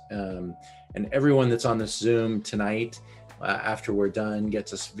values. And everyone that's on this Zoom tonight, after we're done,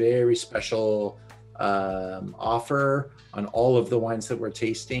 gets a very special offer on all of the wines that we're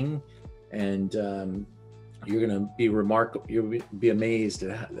tasting. And you're going to be remarkable. You'll be amazed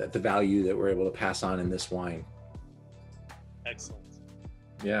at the value that we're able to pass on in this wine. Excellent.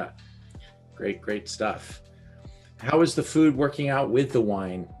 Yeah. Great stuff. How is the food working out with the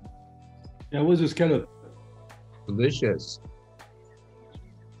wine? How was the scallop? Delicious.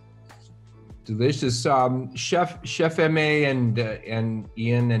 Chef Aimé and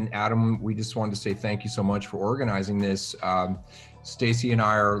Ian and Adam, we just wanted to say thank you so much for organizing this. Stacy and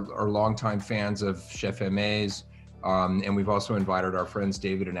I are longtime fans of Chef Aimé's, and we've also invited our friends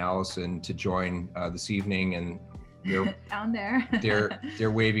David and Allison to join this evening, and they're down there.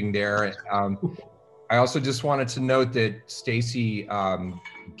 they're waving there. I also just wanted to note that Stacy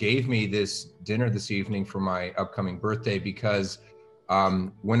gave me this dinner this evening for my upcoming birthday because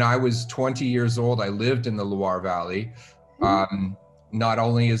when I was 20 years old, I lived in the Loire Valley. Not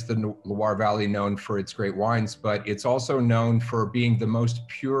only is the Loire Valley known for its great wines, but it's also known for being the most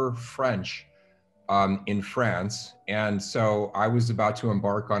pure French in France. And so I was about to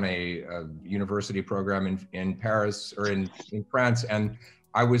embark on a university program in Paris or in France. And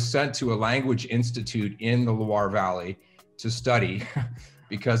I was sent to a language institute in the Loire Valley to study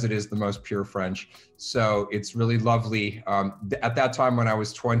because it is the most pure French. So it's really lovely. At that time when I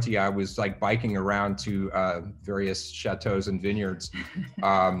was 20, I was like biking around to various chateaus and vineyards,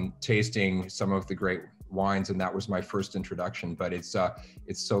 tasting some of the great wines, and that was my first introduction. But it's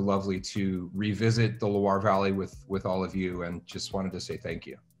so lovely to revisit the Loire Valley with all of you, and just wanted to say thank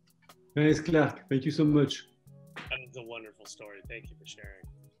you. Thanks, Clark. Thank you so much. That is a wonderful story. Thank you for sharing.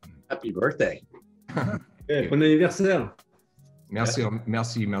 Happy birthday. Hey, bon anniversaire.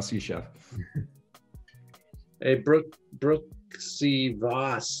 Merci, chef. Hey, Brooksy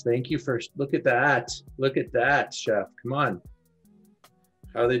Voss, thank you for, look at that, chef. Come on.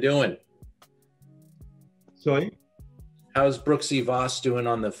 How are they doing? Sorry? How's Brooksy Voss doing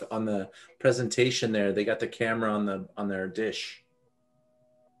on the presentation there? They got the camera on their dish.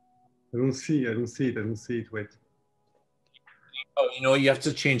 I don't see it. Wait. Oh, you have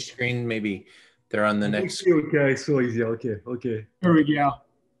to change screen maybe They're on the next. Okay, so easy. Okay. There we go.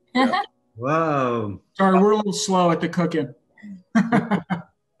 Wow. Sorry, we're a little slow at the cooking.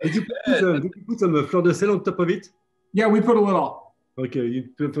 Did you put some fleur de sel on top of it? Yeah, we put a little. Okay, you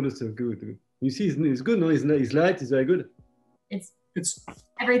put fleur de sel. Good. You see, it's good, no? It's light. It's very good. It's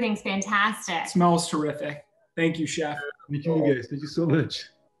Everything's fantastic. smells terrific. Thank you, chef. Thank you, guys. Thank you so much.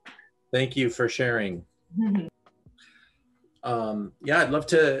 Thank you for sharing. Yeah, I'd love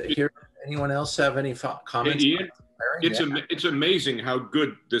to hear anyone else have any comments. Hey, Ian, it's amazing how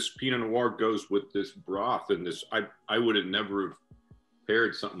good this Pinot Noir goes with this broth and this. I would have never have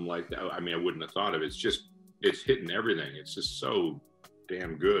paired something like that. I mean, I wouldn't have thought of it. It's hitting everything. It's just so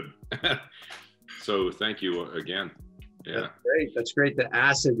damn good. So thank you again. Yeah, That's great. The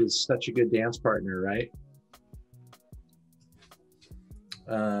acid is such a good dance partner, right?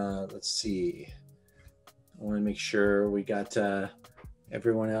 Let's see. I want to make sure we got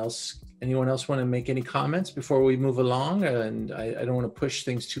everyone else. Anyone else want to make any comments before we move along? And I don't want to push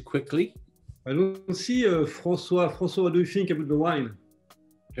things too quickly. I don't see François. François, what do you think about the wine?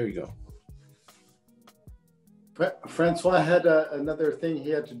 Here you go. Francois had another thing he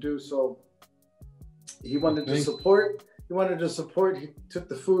had to do, so he wanted to support. He took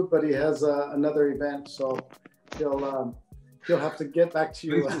the food, but he has another event, so he'll have to get back to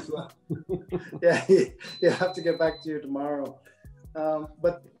you. He'll have to get back to you tomorrow.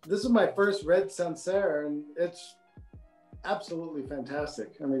 But this is my first red Sancerre, and it's absolutely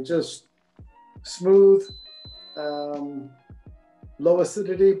fantastic. I mean, just smooth, low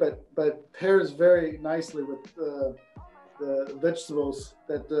acidity, but pairs very nicely with the vegetables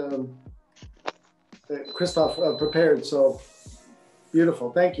that Christophe prepared. So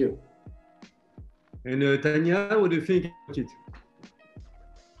beautiful. Thank you. And Tanya, what do you think about it?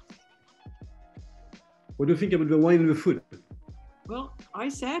 What do you think about the wine and the food? Well, I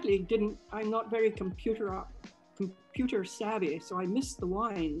sadly didn't. I'm not very computer savvy, so I missed the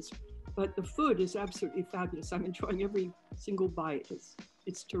wines. But the food is absolutely fabulous. I'm enjoying every single bite.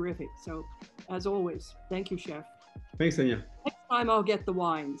 It's terrific. So, as always, thank you, Chef. Thanks, Tanya. Next time I'll get the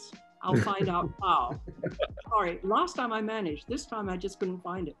wines. I'll find out how. Sorry, last time I managed. This time I just couldn't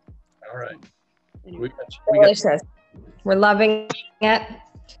find it. All right. Anyway. Delicious. We're loving it.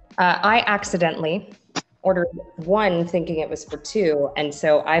 I accidentally ordered one thinking it was for two. And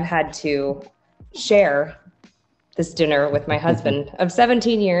so I've had to share this dinner with my husband of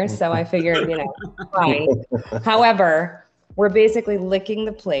 17 years. So I figured, fine. However, we're basically licking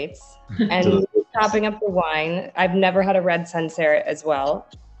the plates and topping up the wine. I've never had a red Sancerre as well.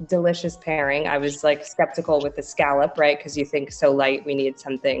 Delicious pairing. I was like skeptical with the scallop, right? Because you think so light, we need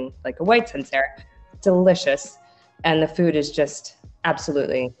something like a white Sancerre. Delicious. And the food is just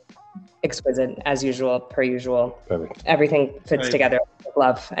absolutely exquisite, as usual, per usual. Perfect. Everything fits together with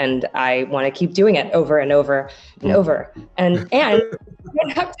love. And I want to keep doing it over and over and over. And I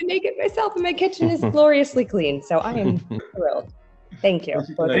don't have to make it myself, and my kitchen is gloriously clean. So I am thrilled. Thank you.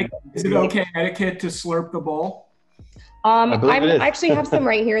 Is it okay etiquette to slurp the bowl? I actually have some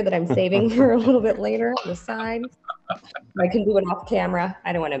right here that I'm saving for a little bit later on the side. I can do it off camera.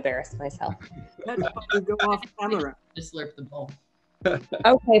 I don't want to embarrass myself. That's probably go off camera. Just slurp the bowl.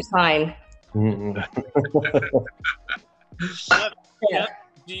 Okay, fine. Yeah.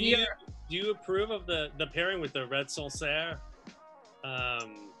 Do you approve of the pairing with the red Sancerre? I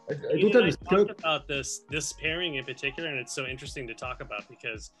talked about this pairing in particular, and it's so interesting to talk about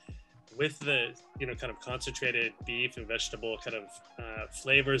because with the kind of concentrated beef and vegetable kind of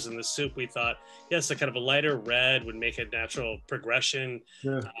flavors in the soup, we thought yes, a kind of a lighter red would make a natural progression.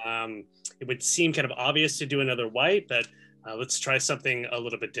 Yeah. It would seem kind of obvious to do another white, but let's try something a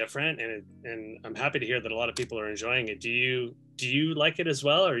little bit different. And I'm happy to hear that a lot of people are enjoying it. Do you like it as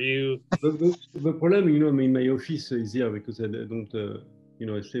well? Or are you? The problem, in my office is here because I don't, I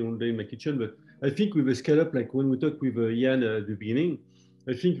stay all day in my kitchen. But I think with the scallop, like when we talked with Ian at the beginning,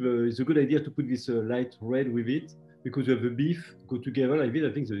 I think it's a good idea to put this light red with it because you have the beef go together like this.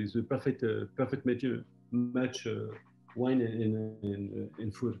 I think it's a perfect match wine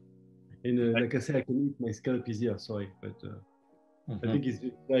and food. And like I said, I can eat my scallop easier. Sorry, but I think it's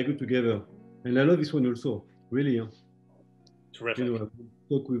very good together. And I love this one also. Really, terrific. I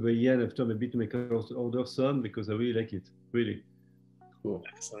talk with Ian after maybe to make order some because I really like it. Really. Cool.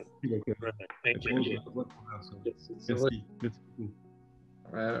 Excellent. Terrific. Thank you.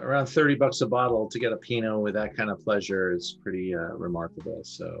 Around $30 a bottle to get a Pinot with that kind of pleasure is pretty remarkable.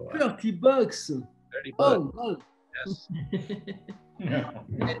 So $30. $30. Oh, yes.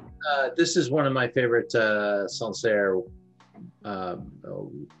 This is one of my favorite Sancerre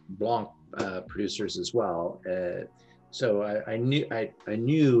Blanc producers as well. So I knew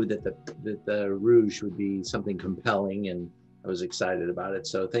that the Rouge would be something compelling, and I was excited about it.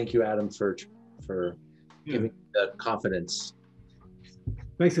 So thank you, Adam, for giving me the confidence.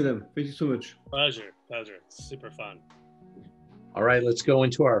 Thanks, Adam. Thank you so much. Pleasure. Super fun. All right, let's go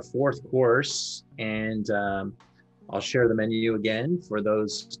into our fourth course, and I'll share the menu again for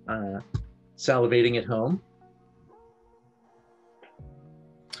those salivating at home.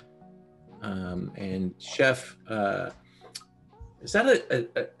 And chef, is that an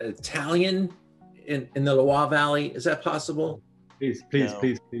Italian in the Loire Valley? Is that possible? Please.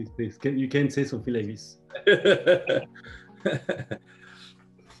 You can say something like this.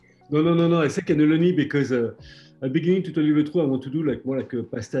 No. I say cannelloni because I'm beginning to tell you the truth. I want to do more like a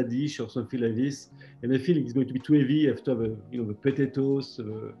pasta dish or something like this, and I feel it's going to be too heavy after the potatoes,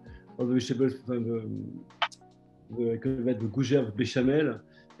 all the vegetables, the gougère, the bechamel,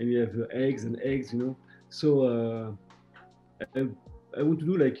 and we have eggs. So I want to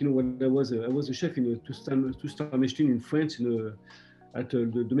do when I was a chef in a two-star Michelin in France at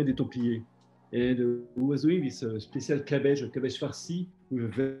the Domaine des Templiers, and we was doing this special cabbage farci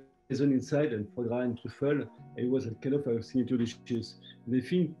with a venison inside and foie gras and truffle. And it was a kind of a signature dishes. And I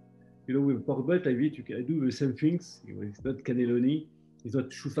think with pork butt I do the same things. It's not cannelloni, it's not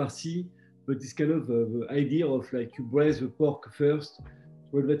chou farci, but it's kind of the idea of you braise the pork first,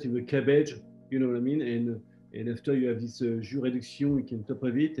 roll that in the cabbage, you know what I mean, and after you have this jus réduction, you can top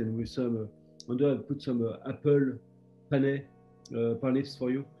of it, and with some under I put some apple panettes for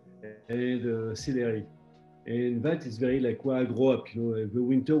you, and celery, and that is very where I grow up. The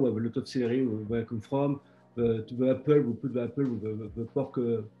winter we have a lot of celery where I come from. To the apple, we put the apple with the pork,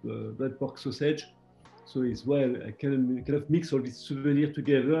 red pork sausage. So it's why I kind of mix all these souvenirs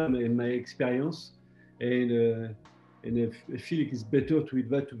together and my experience, and I feel it's better to eat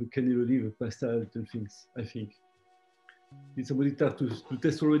that to the cannelloni, the pasta, little things, I think. Did somebody start to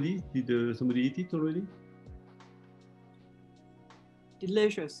test already? Did somebody eat it already?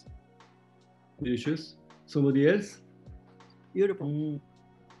 Delicious. Delicious. Somebody else? Beautiful.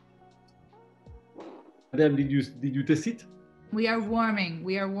 Adam, did you test it? We are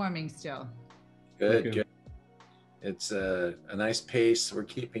warming still. Good. It's a nice pace we're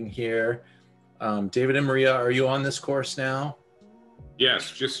keeping here. David and Maria, are you on this course now?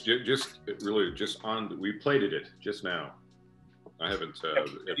 Yes, just on. We plated it just now. I haven't.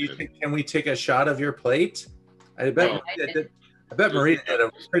 Can we take a shot of your plate? I bet Maria did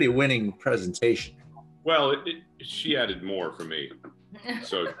a pretty winning presentation. Well, she added more for me,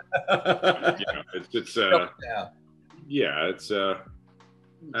 so it's I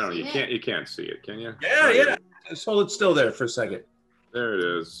don't know. You can't see it, can you? Yeah. Just hold it still there for a second. There it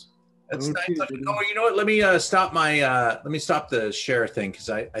is. That's nice. Oh, you know what? Let me stop the share thing because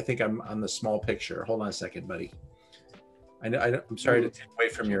I think I'm on the small picture. Hold on a second, buddy. I'm sorry to take away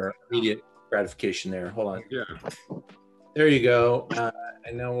from your immediate gratification there. Hold on. Yeah. There you go.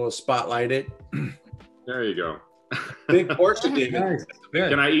 And then we'll spotlight it. There you go. Big portion, David. Nice.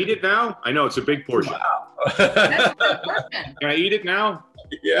 Can I eat it now? I know it's a big portion. Wow. Can I eat it now?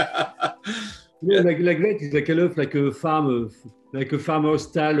 Yeah. Yeah, like that is kind of like a farmer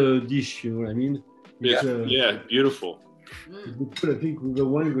style dish. You know what I mean? Yeah, beautiful. It's good. I think the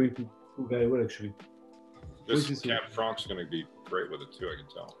wine going to go very well actually. This Cab Franc's going to be great with it too. I can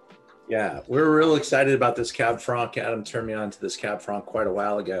tell. Yeah, we're real excited about this Cab Franc. Adam turned me on to this Cab Franc quite a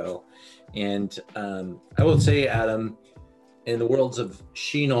while ago, and I will say, Adam, in the worlds of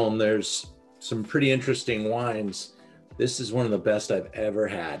Chinon, there's some pretty interesting wines. This is one of the best I've ever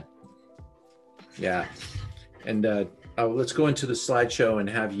had. Yeah, and let's go into the slideshow and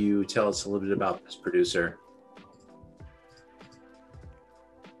have you tell us a little bit about this producer.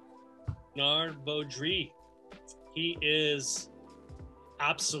 Bernard Vaudry. He is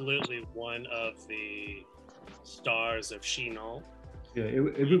absolutely one of the stars of Chinon. Yeah,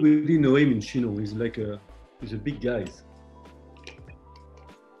 everybody know him in Chinon. He's he's a big guy.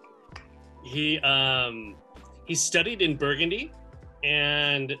 He studied in Burgundy,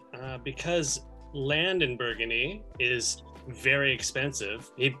 and because land in Burgundy is very expensive,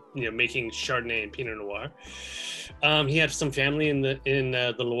 making Chardonnay and Pinot Noir. He had some family in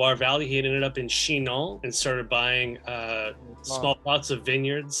the Loire Valley. He ended up in Chinon and started buying small plots of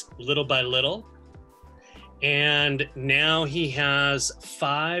vineyards little by little. And now he has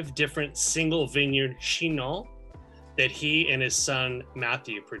 5 different single vineyard Chinon that he and his son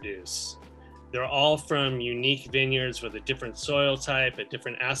Matthew produce. They're all from unique vineyards with a different soil type, a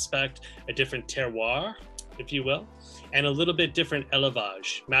different aspect, a different terroir, if you will, and a little bit different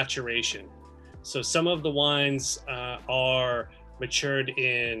élevage, maturation. So some of the wines are matured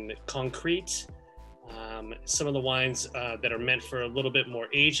in concrete, Some of the wines that are meant for a little bit more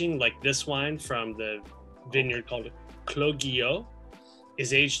aging, like this wine from the vineyard called Clos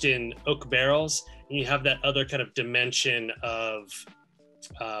is aged in oak barrels, and you have that other kind of dimension of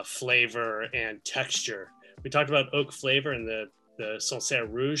flavor and texture. We talked about oak flavor in the Sancerre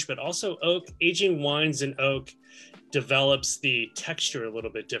Rouge, but also oak, aging wines in oak develops the texture a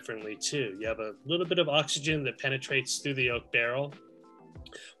little bit differently too. You have a little bit of oxygen that penetrates through the oak barrel.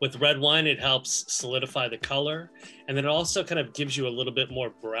 With red wine, it helps solidify the color, and then it also kind of gives you a little bit more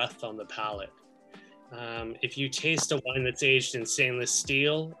breadth on the palate. If you taste a wine that's aged in stainless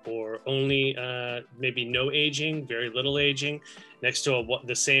steel, or only maybe no aging, very little aging, next to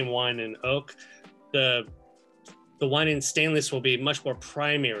the same wine in oak, the wine in stainless will be much more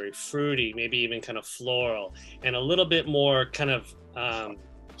primary, fruity, maybe even kind of floral, and a little bit more kind of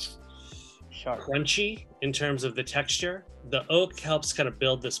crunchy in terms of the texture. The oak helps kind of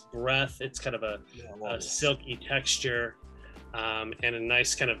build this breadth. It's kind of a silky texture, and a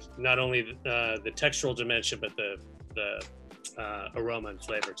nice kind of not only the textural dimension, but the aroma and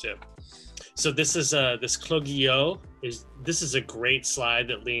flavor too. So this is this Clos this is a great slide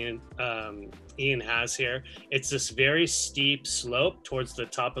that Ian has here. It's this very steep slope towards the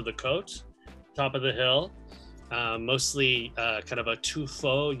top of the côte, top of the hill. Mostly kind of a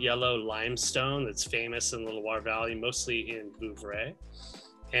tuffeau yellow limestone that's famous in the Loire Valley, mostly in Vouvray,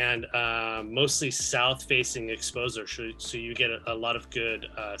 and mostly south-facing exposure, so you get a lot of good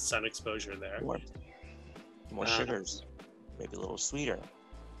sun exposure there. More sugars, maybe a little sweeter.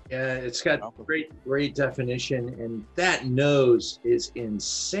 Yeah, it's got great definition, and that nose is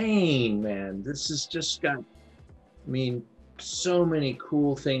insane, man. This has just got, I mean, so many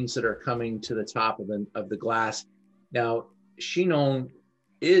cool things that are coming to the top of the glass. Now, Chinon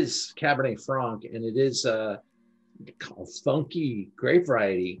is Cabernet Franc, and it is a funky grape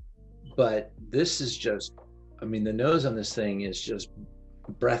variety, but this is just, I mean, the nose on this thing is just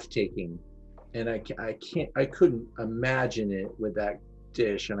breathtaking, and I couldn't imagine it with that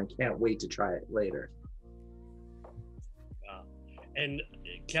dish, and I can't wait to try it later. And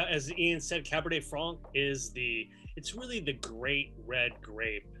as Ian said, Cabernet Franc is it's really the great red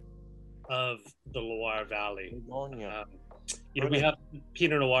grape of the Loire Valley. We have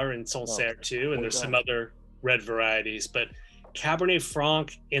Pinot Noir in Sancerre too, and there's some other red varieties, but Cabernet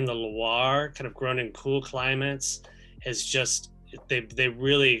Franc in the Loire, kind of grown in cool climates, has just, they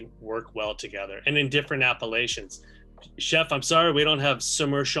really work well together, and in different appellations. Chef, I'm sorry, we don't have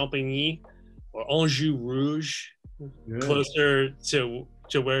Semur Champagny or Anjou Rouge closer to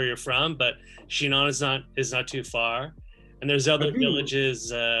where you're from, but Chinon is not too far. And there's other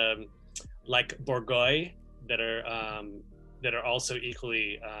villages like Bourgogne that are also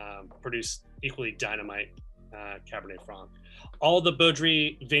equally produce equally dynamite Cabernet Franc. All the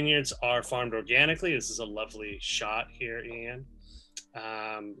Baudry vineyards are farmed organically. This is a lovely shot here, Ian.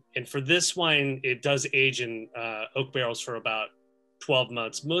 And for this wine, it does age in oak barrels for about 12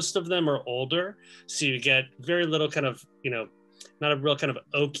 months. Most of them are older, so you get very little kind of, not a real kind of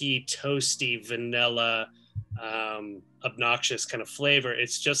oaky, toasty, vanilla, obnoxious kind of flavor.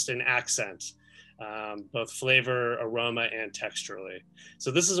 It's just an accent, both flavor, aroma, and texturally.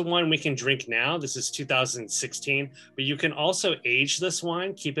 So this is a wine we can drink now. This is 2016, but you can also age this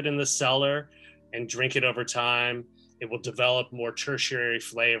wine, keep it in the cellar, and drink it over time. It will develop more tertiary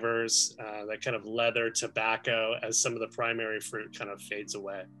flavors, that kind of leather, tobacco, as some of the primary fruit kind of fades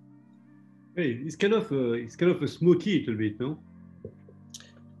away. Hey, it's kind of a smoky little bit, no?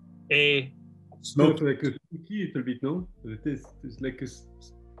 Smoke, like a smoky little bit, no? The taste is like a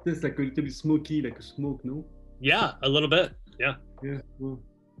little bit smoky, like a smoke, no? Yeah, a little bit. Yeah. Yeah. Well.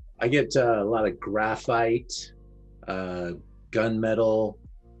 I get a lot of graphite, gunmetal.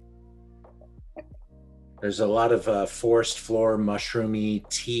 There's a lot of forest floor, mushroomy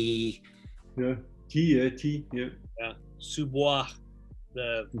tea. Yeah, tea, yeah. Yeah, sous-bois,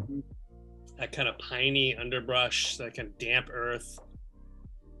 that kind of piney underbrush, that kind of damp earth.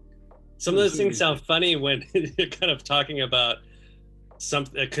 Some of those things sound funny when you're kind of talking about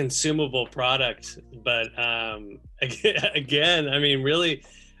a consumable product, but again, I mean, really,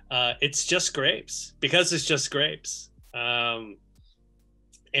 it's just grapes, because it's just grapes.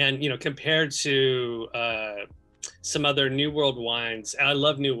 And compared to some other New World wines, I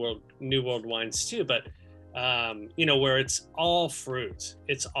love New World wines too, but where it's all fruit,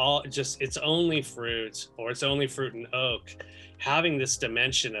 it's only fruit, or it's only fruit and oak, having this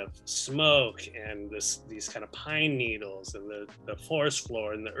dimension of smoke and these kind of pine needles and the forest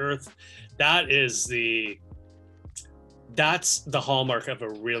floor and the earth, that's the hallmark of a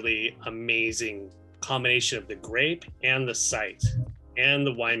really amazing combination of the grape and the site and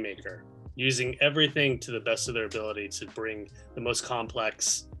the winemaker. using everything to the best of their ability to bring the most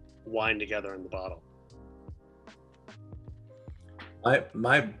complex wine together in the bottle.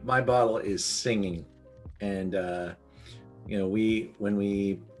 My bottle is singing, and you know, when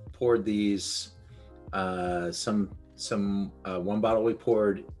we poured these, one bottle we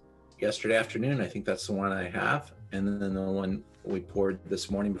poured yesterday afternoon. I think that's the one I have, and then the one we poured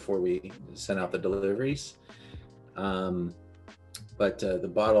this morning before we sent out the deliveries. But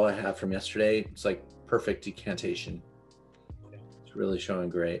the bottle I have from yesterday, it's like perfect decantation. It's really showing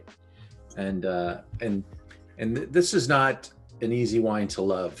great, and this is not an easy wine to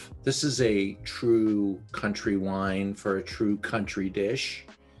love. This is a true country wine for a true country dish,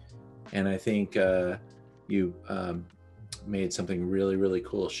 and I think you made something really, really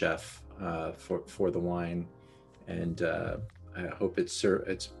cool, Chef, for the wine, and I hope it's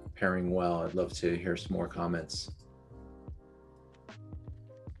pairing well. I'd love to hear some more comments.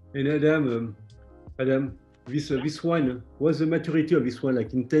 And Adam, this wine, what's the maturity of this wine?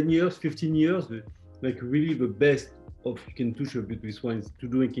 Like in 10 years, 15 years, like really the best of you can touch with this wine to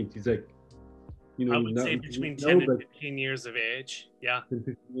drink it. It's like, you know, I would say between 10 and 15 years of age. Yeah. 10,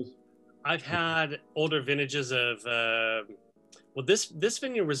 15 years. I've had older vintages of, well, this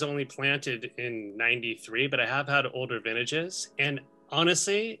vineyard was only planted in 93, but I have had older vintages. And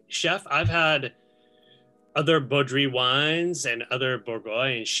honestly, Chef, I've had other Baudry wines and other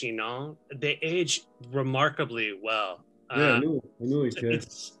Bourgogne and Chinon. They age remarkably well. Yeah, I know it.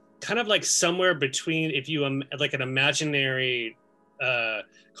 It's kind of like somewhere between, if you like an imaginary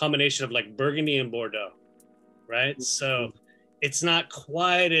combination of like Burgundy and Bordeaux, right? So it's not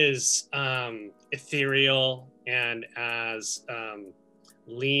quite as ethereal and as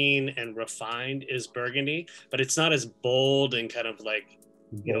lean and refined as Burgundy, but it's not as bold and kind of like,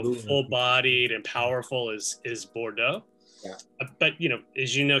 you know, full-bodied and powerful as Bordeaux. Yeah. But you know,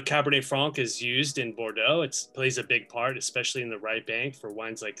 as you know, Cabernet Franc is used in Bordeaux. It plays a big part, especially in the right bank for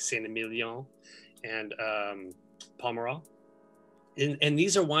wines like Saint-Emilion and Pomerol. And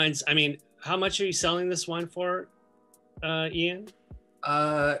these are wines. I mean, how much are you selling this wine for, Ian?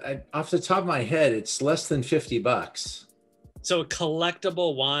 Off the top of my head, it's less than $50. So a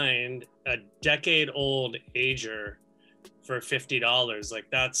collectible wine, a decade-old ager, for $50, like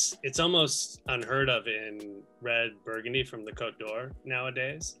it's almost unheard of in red Burgundy from the Côte d'Or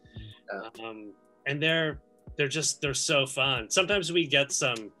nowadays. And they're so fun. Sometimes we get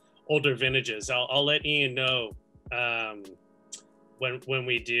some older vintages. I'll let Ian know when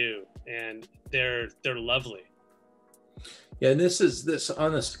we do, and they're lovely. Yeah, and this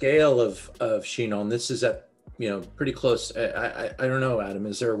on the scale of Chinon. This is at, you know, pretty close. I don't know, Adam.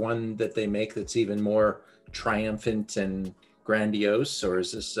 Is there one that they make that's even more triumphant and grandiose, or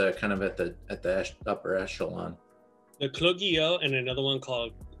is this kind of at the upper echelon? The Clos Guillot and another one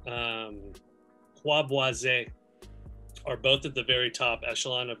called Croix Boisée are both at the very top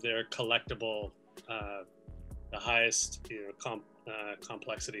echelon of their collectible, the highest, you know,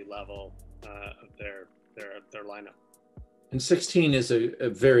 complexity level of their lineup. And 16 is a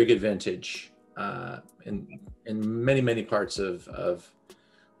very good vintage in many parts of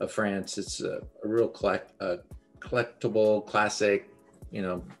France. It's a real collectible, classic, you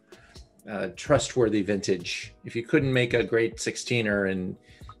know, trustworthy vintage. If you couldn't make a great 16er in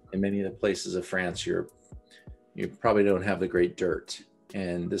many of the places of France, you probably don't have the great dirt.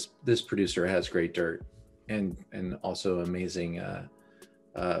 And this producer has great dirt and also amazing a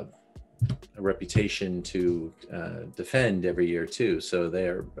reputation to defend every year too. So they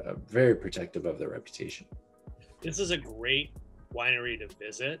are very protective of their reputation. This is a great winery to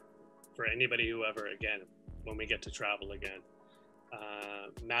visit for anybody who ever, again, when we get to travel again.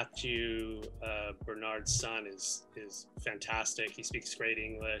 Matthew Bernard's son is fantastic. He speaks great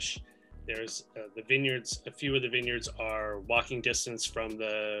English. There's the vineyards. A few of the vineyards are walking distance from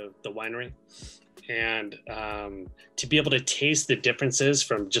the winery, and to be able to taste the differences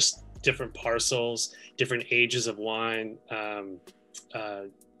from just different parcels, different ages of wine,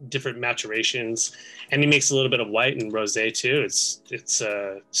 different maturations, and he makes a little bit of white and rosé too. It's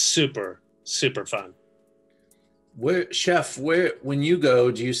super fun. Chef, when you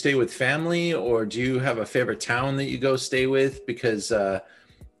go, do you stay with family, or do you have a favorite town that you go stay with? Because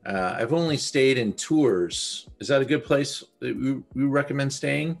I've only stayed in Tours. Is that a good place that you recommend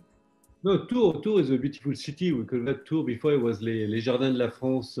staying? No, Tours is a beautiful city. We called that Tours before. It was les Jardins de la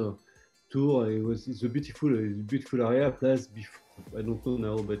France. Tours. It's a beautiful area. Place before, I don't know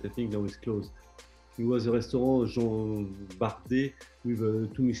now, but I think now it's closed. It was a restaurant Jean Bardet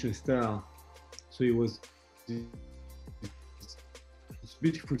with 2 Michelin stars. So it was. It's a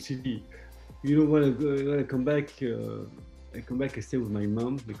beautiful city. You know, when I come back, I come back, I stay with my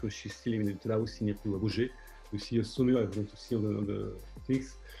mom because she's still in the house near to Beaugé. You see a Saumur, I want to see on the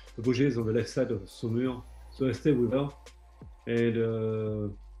things. The Beaugé is on the left side of Saumur, so I stay with her.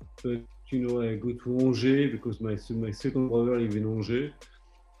 And but you know, I go to Angers because my second brother lives in Angers.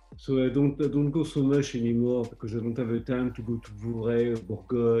 So I don't go so much anymore because I don't have the time to go to Vouvray,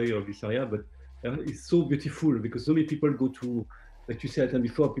 Bourgogne, or this area. But it's so beautiful because so many people go to, like you said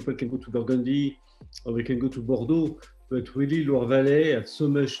before, people can go to Burgundy or they can go to Bordeaux. But really, Loire Valley have so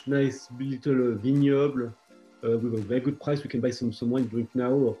much nice little vignoble with a very good price. We can buy some wine, drink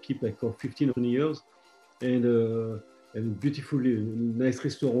now, or keep like for 15 or 20 years. And beautiful, nice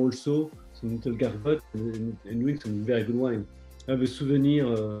restaurant also, some little gargote, and doing some very good wine. I have a souvenir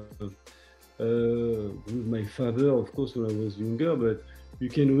with my father, of course, when I was younger, but you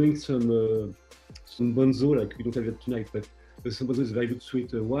can drink some Bonzo, like we don't have it tonight, but some Bonzo is very good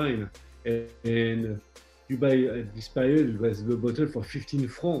sweet wine. And you buy at this period, it was the bottle for 15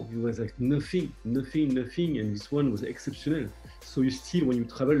 francs. It was like nothing, and this one was exceptional. So you still, when you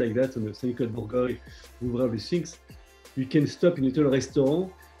travel like that on the Saint-Nicolas Bourgogne, Louvre, these things, you can stop in a little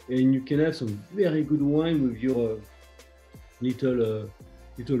restaurant and you can have some very good wine with your little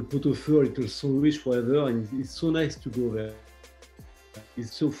pot au feu, little sandwich, whatever, and it's so nice to go there.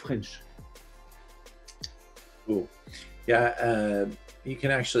 It's so French. Cool. Yeah, you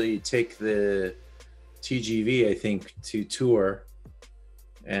can actually take the TGV, I think, to Tours,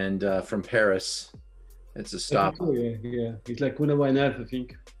 and from Paris, it's a stop. Yeah. It's like 1 hour and a half, I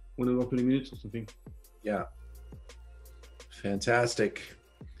think. 1 hour, 20 minutes or something. Yeah. Fantastic.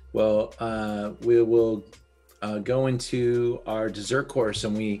 Well, we will go into our dessert course,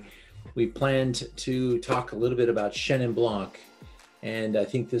 and we planned to talk a little bit about Chenin Blanc. And I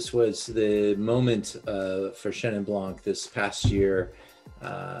think this was the moment for Chenin Blanc this past year.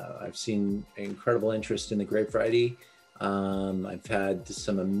 I've seen incredible interest in the grape variety. I've had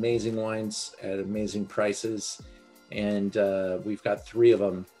some amazing wines at amazing prices, and we've got 3 of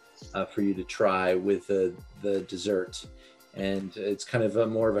them for you to try with the dessert. And it's kind of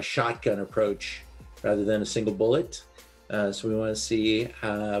more of a shotgun approach rather than a single bullet. So we want to see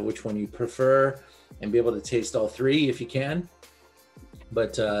which one you prefer and be able to taste all 3 if you can.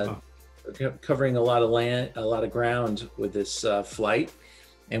 But covering a lot of land, a lot of ground with this flight.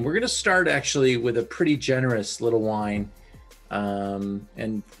 And we're going to start actually with a pretty generous little wine.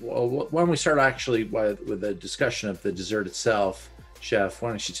 And why don't we start actually with a discussion of the dessert itself. Chef, why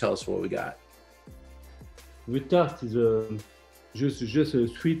don't you tell us what we got? The tart is just a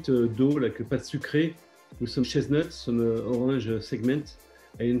sweet dough, like a pâte sucrée, with some chestnuts, some orange segment,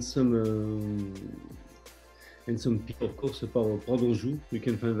 and some pea, of course, Port d'Anjou. You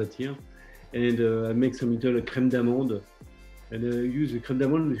can find that here. And I make some little crème d'amande. And I use the crème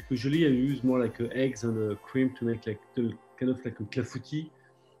d'amande. Usually I use more like eggs and cream to make like kind of like a clafoutis.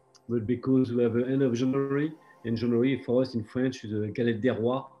 But because we have the end of January, and January for us in French is a galette des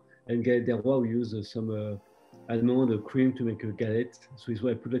rois. And galette des rois we use some almond cream to make a galette. So it's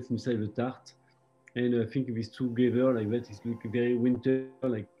why I put that inside the tart. And I think these two together like that is like very winter,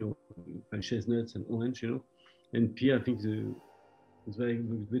 like chestnuts and orange, And pear, I think it's very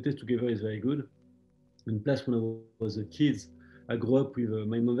the taste together is very good. And plus, when I was a kid, I grew up with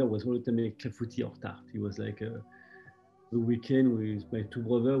my mother was all the time make clafoutis or tart. It was like a weekend with my 2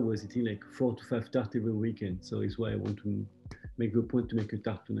 brothers was eating like 4 to 5 tart every weekend. So it's why I want to make the point to make a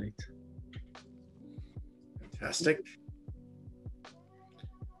tart tonight. Fantastic.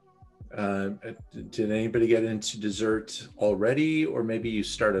 Did anybody get into dessert already, or maybe you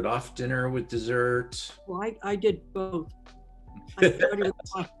started off dinner with dessert? Well, I did both. I started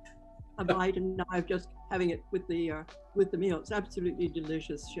with a bite, and now I'm just having it with the meal. It's absolutely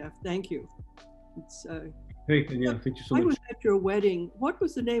delicious, Chef. Thank you. It's thank you so much. I was at your wedding. What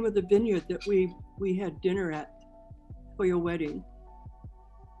was the name of the vineyard that we had dinner at for your wedding?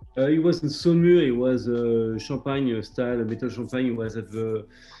 It was in Saumur. It was champagne style, metal champagne. It was at the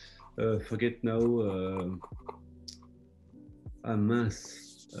forget now.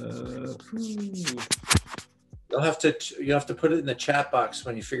 Mince. You have to put it in the chat box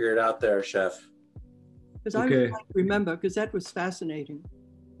when you figure it out there, Chef. Because I would like to remember, because that was fascinating.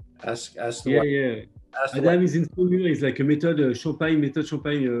 Ask the yeah. Adam is in Saumur. It's like a metal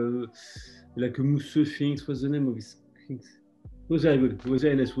champagne, like a mousseux thing. What's the name of this thing? It was very good. It was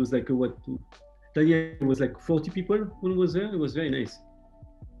very nice. It was like Tanya was like 40 people when was there. It was very nice.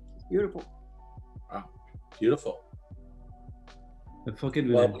 Beautiful. Wow, beautiful. I forget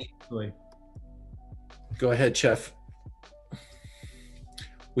the name. Sorry. Go ahead, Chef.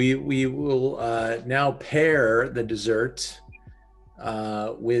 We will now pair the dessert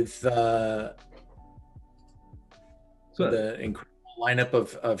with. So the incredible lineup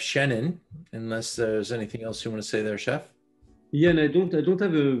of Chenin. Unless there's anything else you want to say there, Chef. Ian, I don't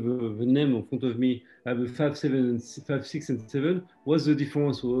have the name in front of me. I have a 5, 6, and 7. What's the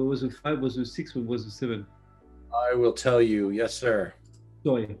difference? What was the 5? Was the 6? What was the 7? I will tell you. Yes, sir.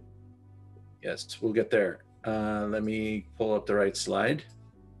 Sorry. Yes, we'll get there. Let me pull up the right slide.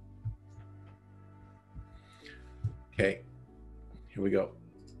 Okay, here we go.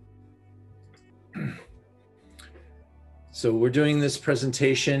 So we're doing this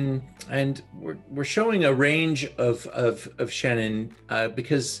presentation, and we're showing a range of Chenin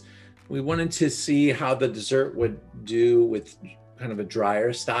because we wanted to see how the dessert would do with kind of a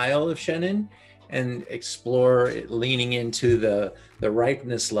drier style of Chenin, and explore it, leaning into the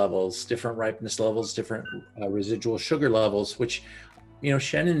ripeness levels, different ripeness levels, different residual sugar levels, which, you know,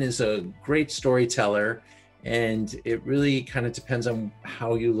 Chenin is a great storyteller, and it really kind of depends on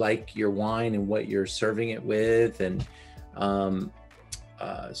how you like your wine and what you're serving it with. And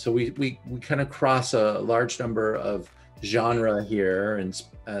so we kind of cross a large number of genre here and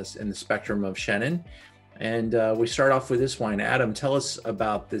in the spectrum of Chenin. And we start off with this wine. Adam, tell us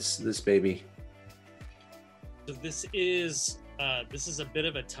about this baby. So this is a bit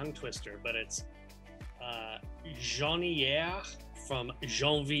of a tongue twister, but it's Jaunière from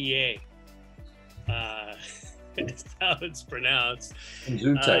Janvier. It's how it's pronounced.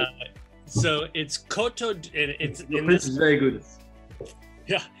 So it's Coteau. This is very good.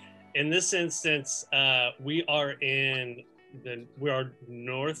 Yeah, in this instance, we are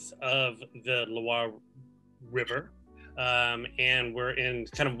north of the Loire River, and we're in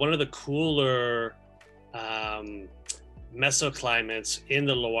kind of one of the cooler mesoclimates in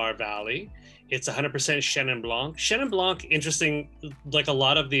the Loire Valley. It's 100% Chenin Blanc. Chenin Blanc, interesting, like a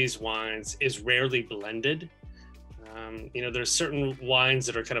lot of these wines, is rarely blended. You know, there's certain wines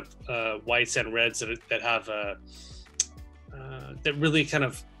that are kind of whites and reds that have that really kind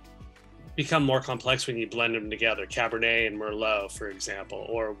of become more complex when you blend them together. Cabernet and Merlot, for example,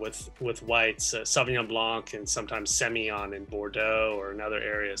 or with whites, Sauvignon Blanc and sometimes Semillon in Bordeaux or in other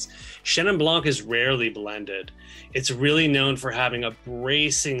areas. Chenin Blanc is rarely blended. It's really known for having a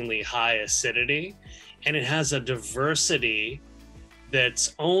bracingly high acidity, and it has a diversity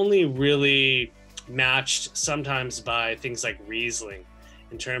that's only really matched sometimes by things like Riesling.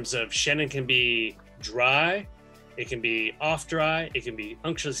 In terms of Chenin can be dry, it can be off dry, it can be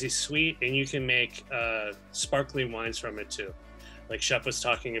unctuously sweet, and you can make sparkling wines from it too. Like Chef was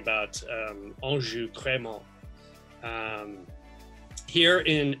talking about Anjou Crémant. Here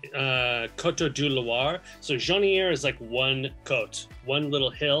in Coteau du Loire, so Jaunière is like one côte, one little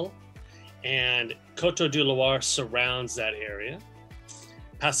hill, and Coteau du Loire surrounds that area.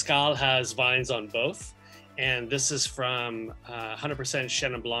 Pascal has vines on both, and this is from 100%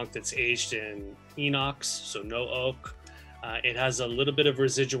 Chenin Blanc that's aged in inox, so no oak. It has a little bit of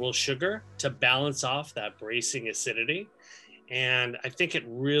residual sugar to balance off that bracing acidity, and I think it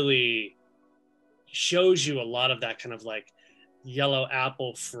really shows you a lot of that kind of like yellow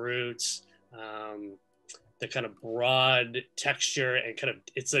apple fruits, the kind of broad texture, and kind of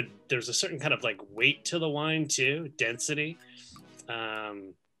there's a certain kind of like weight to the wine too, density.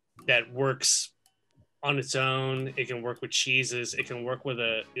 That works on its own. It can work with cheeses. It can work with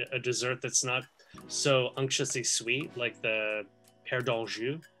a dessert that's not so unctuously sweet, like the Père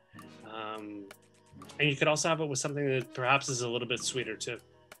d'Anjou. And you could also have it with something that perhaps is a little bit sweeter too.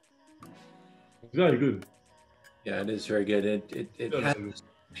 Very good. Yeah, it is very good. It has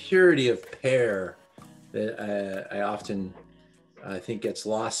purity of pear that I often think gets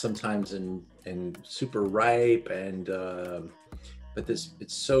lost sometimes in super ripe, and but it's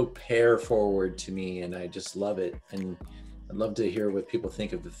so pear forward to me, and I just love it. And I'd love to hear what people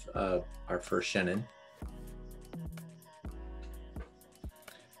think of our first Chenin.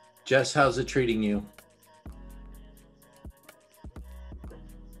 Jess, how's it treating you?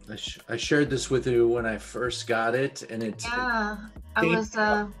 I shared this with you when I first got it, and I was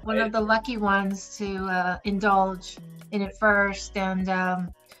one of the lucky ones to indulge in it first, and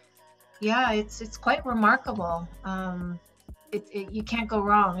yeah, it's quite remarkable. You can't go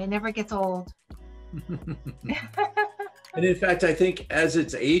wrong. It never gets old. And in fact, I think as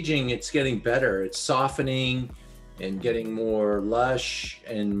it's aging, it's getting better. It's softening and getting more lush,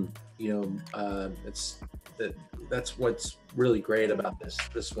 and you know, that's what's really great about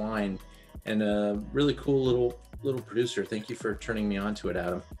this wine, and a really cool little producer. Thank you for turning me on to it,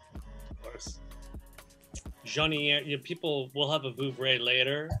 Adam. Of course. Jaunière, you know, people will have a Vouvray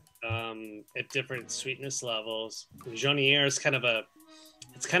later at different sweetness levels. Jaunière is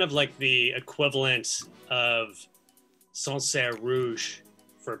it's kind of like the equivalent of Sancerre Rouge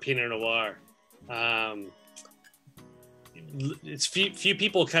for Pinot Noir. it's few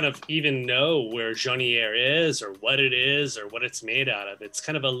people kind of even know where Jaunière is or what it is or what it's made out of. It's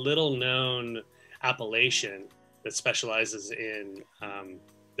kind of a little known appellation that specializes in,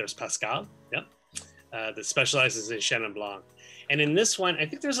 there's Pascal, yep, that specializes in Chenin Blanc. And in this one, I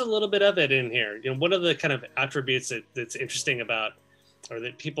think there's a little bit of it in here. You know, one of the kind of attributes that's interesting about, or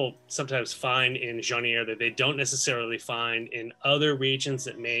that people sometimes find in Jaunière that they don't necessarily find in other regions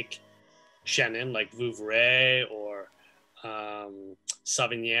that make Chenin, like Vouvray or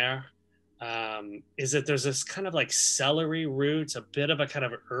Savennières, is that there's this kind of like celery roots, a bit of a kind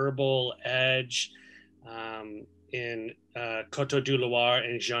of herbal edge in Coteaux du Loire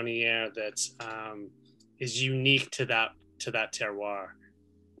and Jaunière that is unique to that terroir.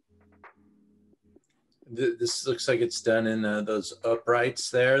 This looks like it's done in those uprights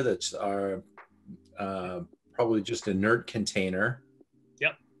there that are probably just inert container.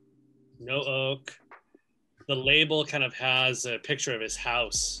 Yep, no oak. The label kind of has a picture of his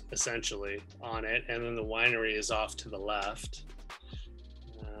house essentially on it, and then the winery is off to the left.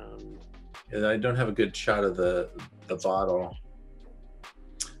 Yeah, I don't have a good shot of the bottle,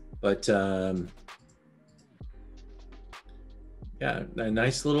 but yeah, a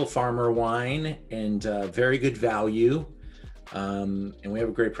nice little farmer wine and very good value, and we have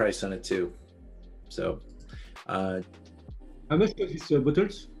a great price on it too. So, how much are these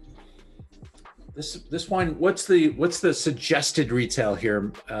bottles? This wine, what's the suggested retail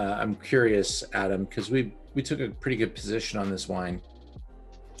here? I'm curious, Adam, because we took a pretty good position on this wine.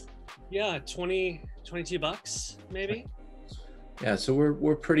 Yeah, 22 bucks maybe. Yeah, so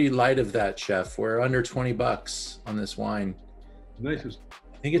we're pretty light of that, chef. We're under 20 bucks on this wine. Nice.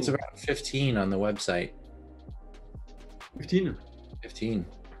 I think it's around 15 on the website. 15? 15.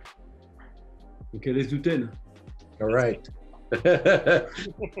 Okay, let's do 10. All right. You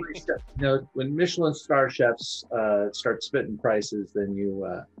know, when Michelin star chefs start spitting prices, then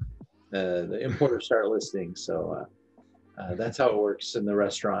the importers start listing. So that's how it works in the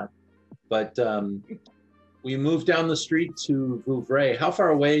restaurant. But we moved down the street to Vouvray. How far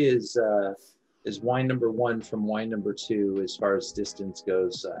away is wine number 1 from wine number 2 as far as distance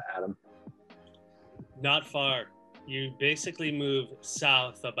goes, Adam? Not far. You basically move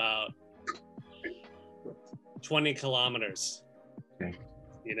south about 20 kilometers. Okay.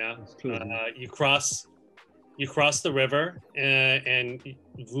 You know, you cross the river, and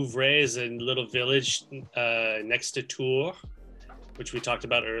Vouvray is a little village next to Tours, which we talked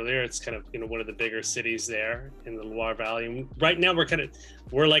about earlier. It's kind of, you know, one of the bigger cities there in the Loire Valley. And right now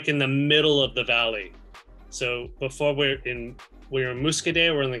we're like in the middle of the valley. So before we're in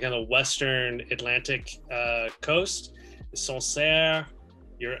Muscadet, we're in the kind of western Atlantic coast, Sancerre.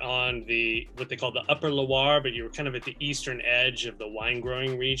 You're on what they call the Upper Loire, but you're kind of at the eastern edge of the wine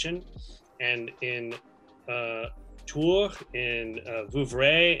growing region. And in Tours, in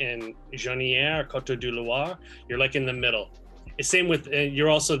Vouvray, and Jaunière, Coteaux du Loire, you're like in the middle. Same with, you're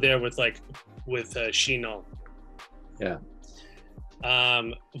also there with Chinon. Yeah.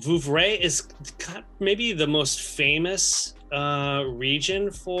 Vouvray is maybe the most famous region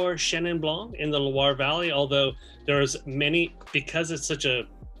for Chenin Blanc in the Loire Valley, although there's many, because it's such a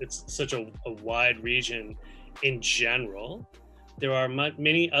wide region in general. There are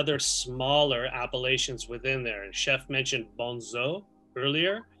many other smaller appellations within there. And Chef mentioned Bonzeau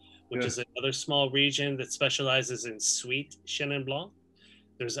earlier, which is another small region that specializes in sweet Chenin Blanc.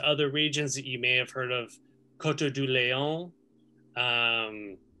 There's other regions that you may have heard of, Coteaux du Léon.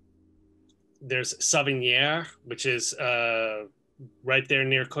 There's Savennières, which is right there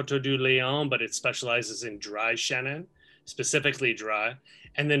near Coteaux du Léon, but it specializes in dry Chenin, specifically dry.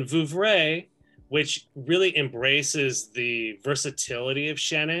 And then Vouvray, which really embraces the versatility of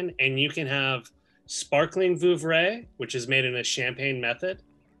Chenin, and you can have sparkling Vouvray, which is made in a champagne method.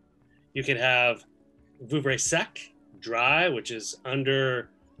 You can have Vouvray sec, dry, which is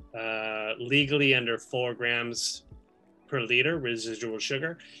legally under 4 grams per liter residual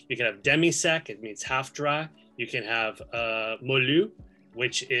sugar. You can have demi-sec, it means half dry. You can have Moulu,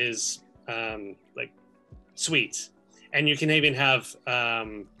 which is like sweet. And you can even have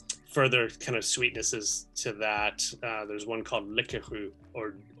further kind of sweetnesses to that. There's one called Liquoreux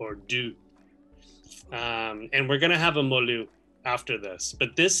or Doux. And we're gonna have a Moulu after this,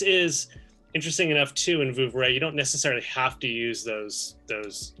 but this is interesting enough too. In Vouvray, you don't necessarily have to use those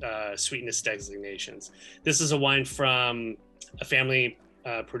sweetness designations. This is a wine from a family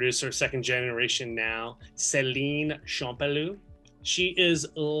producer, second generation now, Céline Champelou. She is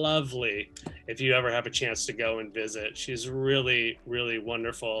lovely. If you ever have a chance to go and visit, she's really, really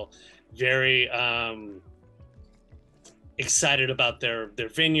wonderful. Very excited about their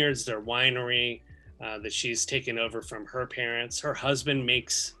vineyards, their winery. that she's taken over from her parents. Her husband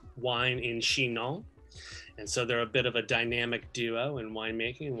makes wine in Chinon, and so they're a bit of a dynamic duo in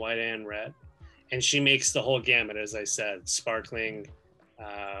winemaking, white and red. And she makes the whole gamut, as I said, sparkling,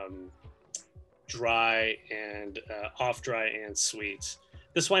 dry, and off dry and sweet.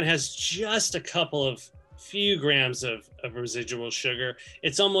 This wine has just a couple of few grams of residual sugar.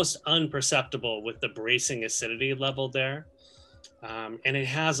 It's almost imperceptible with the bracing acidity level there. And it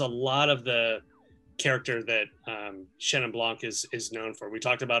has a lot of the character that Chenin Blanc is known for. We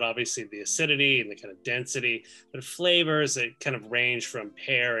talked about obviously the acidity and the kind of density, but flavors that kind of range from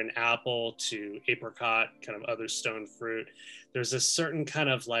pear and apple to apricot, kind of other stone fruit. There's a certain kind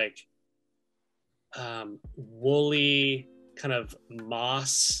of like woolly, kind of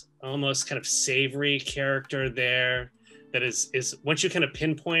moss, almost kind of savory character there that is once you kind of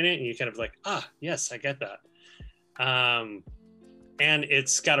pinpoint it and you kind of like, yes, I get that. And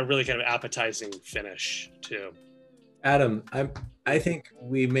it's got a really kind of appetizing finish too. Adam, I think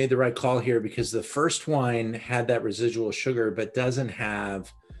we made the right call here because the first wine had that residual sugar, but doesn't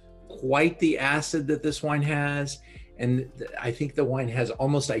have quite the acid that this wine has. And I think the wine has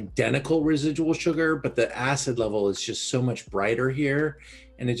almost identical residual sugar, but the acid level is just so much brighter here.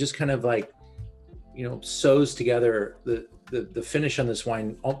 And it just kind of like, you know, sews together the finish on this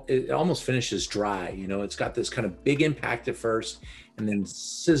wine. It almost finishes dry. You know, it's got this kind of big impact at first and then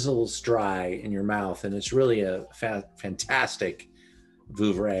sizzles dry in your mouth. And it's really a fantastic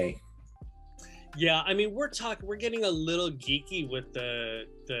Vouvray. Yeah, I mean, we're getting a little geeky with the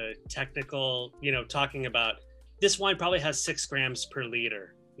technical, you know, talking about this wine probably has 6 grams per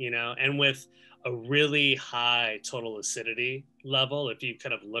liter, you know, and with a really high total acidity level, if you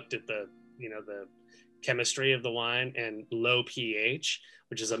kind of looked at the, you know, the chemistry of the wine, and low pH,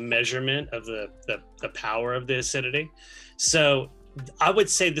 which is a measurement of the power of the acidity. So I would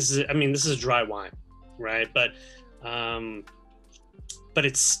say this is dry wine, right? But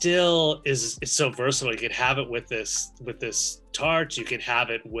it still is, it's so versatile. You could have it with this tart. You could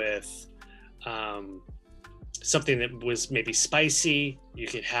have it with something that was maybe spicy. You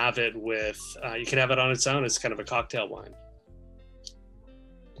could have it with, you could have it on its own as kind of a cocktail wine.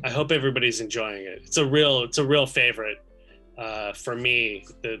 I hope everybody's enjoying it. It's a real favorite for me,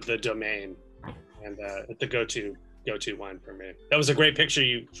 the Domaine, and the go-to wine for me. That was a great picture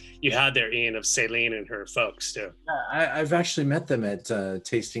you had there, Ian, of Celine and her folks too. I've actually met them at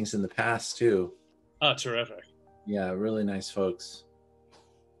tastings in the past too. Oh, terrific. Yeah, really nice folks.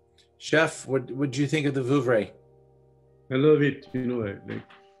 Chef, what do you think of the Vouvray? I love it. You know,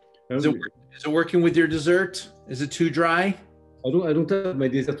 is it working with your dessert? Is it too dry? I don't have my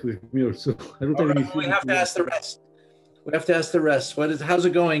dessert with me also. I don't have anything. We have to ask the rest. How's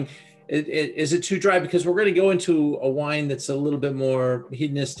it going? Is it too dry? Because we're going to go into a wine that's a little bit more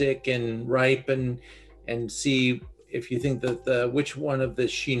hedonistic and ripe, and see if you think that which one of the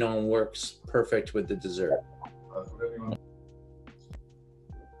Chinon works perfect with the dessert.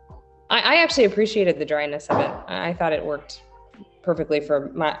 I actually appreciated the dryness of it. I thought it worked perfectly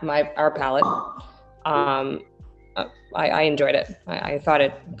for our palate. I enjoyed it. I thought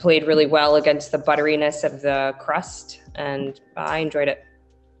it played really well against the butteriness of the crust, and I enjoyed it.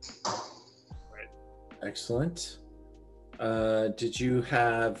 Excellent. Did you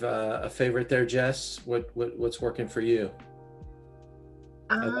have a favorite there, Jess? What's working for you?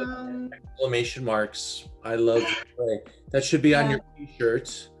 Exclamation marks. I love that. Should be on your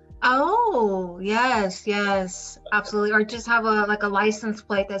t-shirts. Oh, yes, absolutely. Or just have a license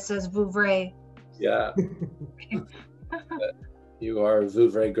plate that says Vouvray. Yeah. You are a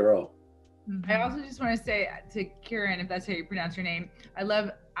Vouvray girl. I also just want to say to Kieran, if that's how you pronounce your name, I love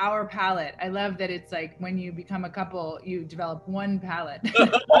our palate. I love that it's like when you become a couple, you develop one palate.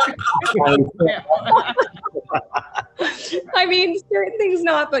 I mean, certain things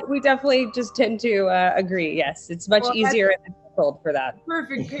not, but we definitely just tend to agree. Yes, it's much easier in the household for that.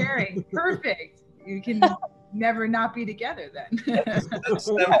 Perfect pairing. Perfect. You can never not be together then.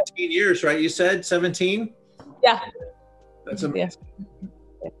 17 years, right? You said 17? Yeah. That's amazing.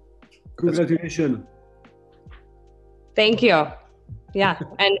 Yeah. Congratulations. Thank you. Yeah,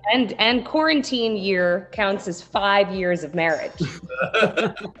 and quarantine year counts as 5 years of marriage.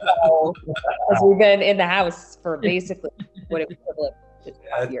 So, as we've been in the house for basically what it equivalent to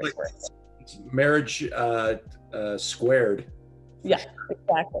 5 years worth. It's marriage squared. Yeah,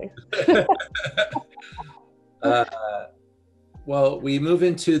 exactly. Well, we move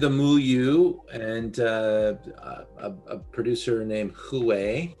into the milieu, and a producer named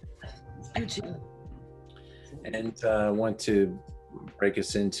Hue, and want to break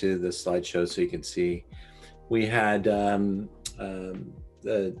us into the slideshow so you can see. We had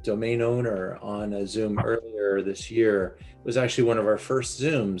the domain owner on a Zoom earlier this year. It was actually one of our first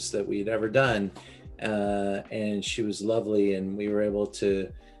Zooms that we had ever done. And she was lovely, and we were able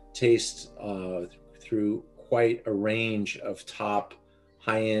to taste through quite a range of top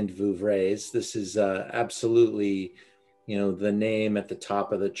high-end Vouvrays. This is absolutely, you know, the name at the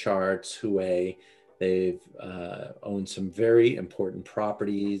top of the charts, Houet. They've owned some very important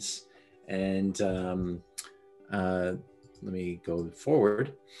properties, and let me go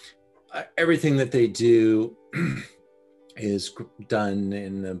forward. Everything that they do is done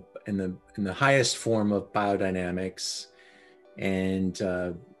in the highest form of biodynamics, and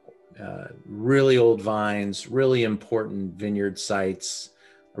really old vines, really important vineyard sites,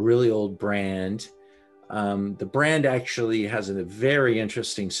 a really old brand. The brand actually has a very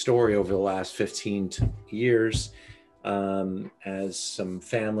interesting story over the last 15 years, as some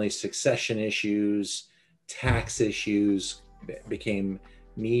family succession issues, tax issues became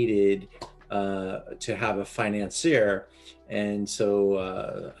needed to have a financier. And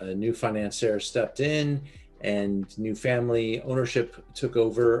so a new financier stepped in, and new family ownership took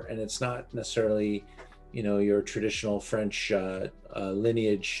over. And it's not necessarily, you know, your traditional French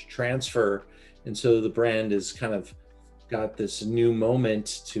lineage transfer. And so the brand has kind of got this new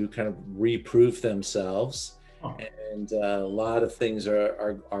moment to kind of reprove themselves. Oh. And a lot of things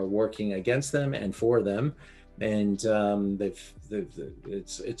are working against them and for them. And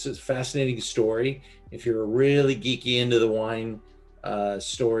it's a fascinating story. If you're really geeky into the wine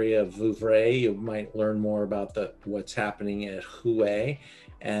story of Vouvray, you might learn more about what's happening at Houet.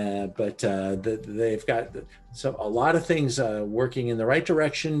 But they've got a lot of things working in the right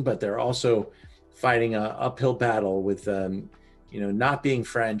direction, but they're also fighting an uphill battle with not being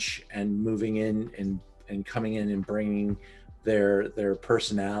French and moving in and coming in and bringing their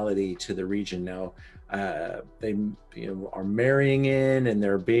personality to the region. Now they are marrying in, and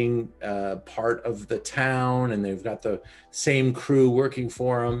they're being part of the town, and they've got the same crew working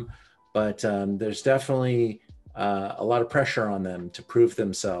for them, but there's definitely a lot of pressure on them to prove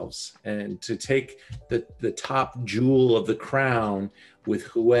themselves and to take the top jewel of the crown with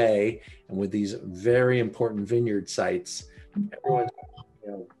Houet and with these very important vineyard sites. Everyone's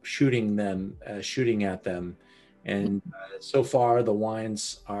shooting at them. And so far the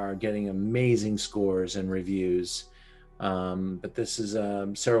wines are getting amazing scores and reviews. But this is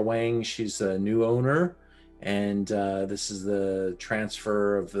Sarah Wang. She's the new owner, and this is the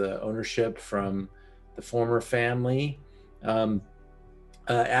transfer of the ownership from the former family.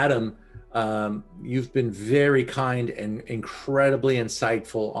 Adam, you've been very kind and incredibly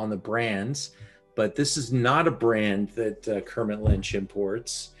insightful on the brands, but this is not a brand that Kermit Lynch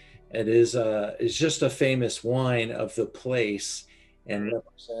imports. It is just a famous wine of the place and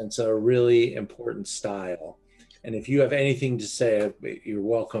represents a really important style. And if you have anything to say, you're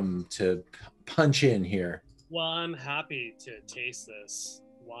welcome to punch in here. Well, I'm happy to taste this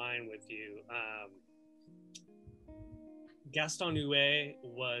wine with you. Gaston Houet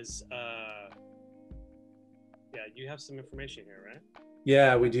was, you have some information here, right?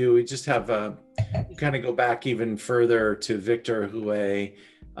 Yeah, we do. We just have kind of go back even further to Victor Houet,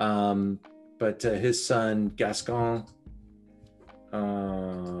 but his son Gaston,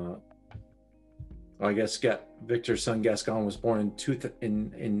 I guess Victor's son Gaston was born in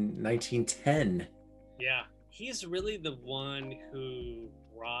 1910. Yeah, he's really the one who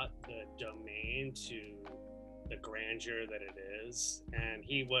brought the domain to the grandeur that it is, and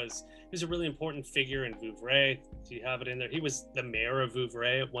he was a really important figure in Vouvray. Do you have it in there? He was the mayor of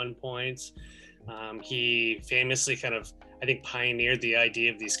Vouvray at one point. He famously kind of, I think, pioneered the idea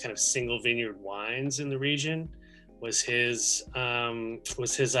of these kind of single vineyard wines in the region. Was his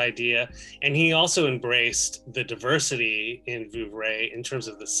idea, and he also embraced the diversity in Vouvray in terms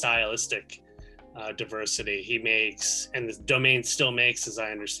of the stylistic diversity. He makes, and the domain still makes, as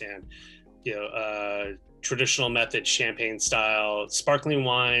I understand, traditional method champagne style sparkling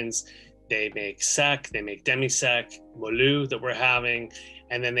wines. They make sec, they make demi-sec, Moulu that we're having,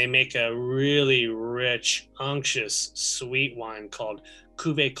 and then they make a really rich, unctuous, sweet wine called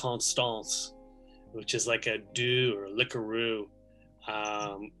Cuvée Constance, which is like a doux or liquoreux.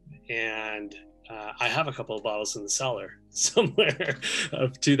 And I have a couple of bottles in the cellar somewhere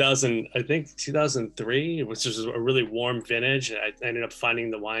of 2003, which is a really warm vintage. I ended up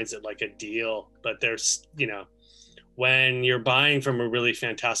finding the wines at like a deal, but there's, when you're buying from a really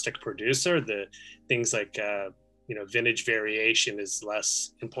fantastic producer, the things like, vintage variation is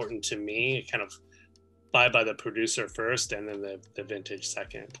less important to me. I kind of buy by the producer first and then the vintage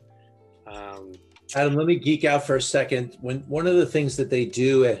second. Adam, let me geek out for a second. One of the things that they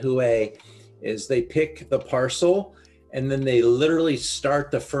do at Houet is they pick the parcel and then they literally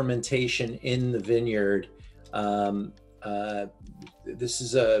start the fermentation in the vineyard. This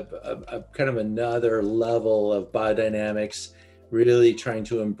is a kind of another level of biodynamics, really trying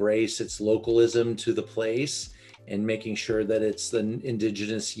to embrace its localism to the place and making sure that it's the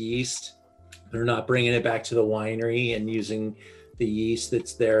indigenous yeast. They're not bringing it back to the winery and using the yeast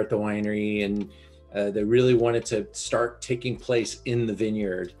that's there at the winery. And they really want it to start taking place in the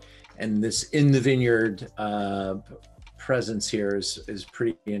vineyard. And this in the vineyard presence here is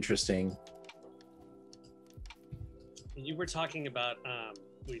pretty interesting. You were talking about,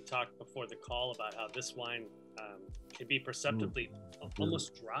 we talked before the call about how this wine can be perceptibly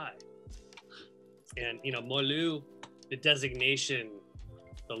almost dry. And, you know, Molu, the designation,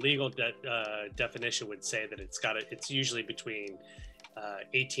 the legal definition would say that it's usually between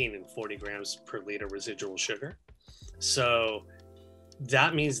 18 and 40 grams per liter residual sugar. So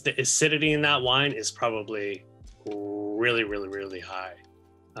that means the acidity in that wine is probably really, really, really high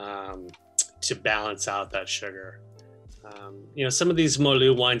to balance out that sugar. You know, some of these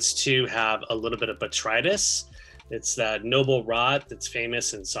Molu wines too have a little bit of botrytis. It's that noble rot that's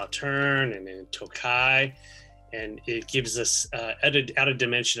famous in Sauternes and in Tokai, and it gives us added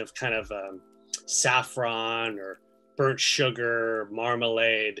dimension of kind of saffron or burnt sugar,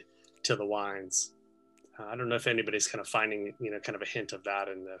 marmalade to the wines. I don't know if anybody's kind of finding, you know, kind of a hint of that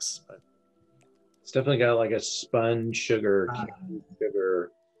in this, but it's definitely got like a spun sugar,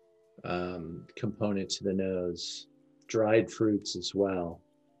 component to the nose. Dried fruits as well.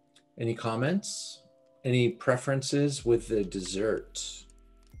 Any comments? Any preferences with the dessert?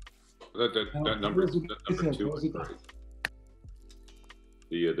 That number two was great.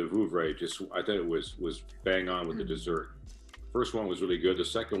 The Vouvray, just I thought it was bang on with the dessert. First one was really good. The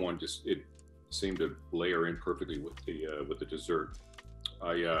second one it seemed to layer in perfectly with the dessert.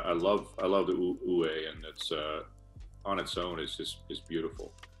 I love the Oue, and it's on its own is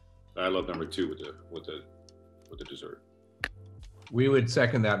beautiful. I love number two with the dessert. We would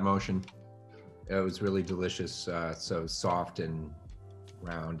second that motion. It was really delicious, so soft and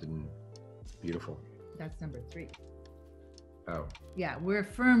round and beautiful. That's number 3. Oh. Yeah, we're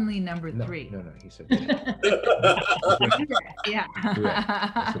firmly number 3. No, he said. Yeah.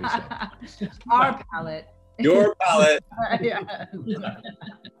 That's what he said. Our palate. Your palate. Yeah.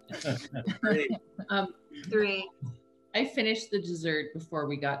 3. I finished the dessert before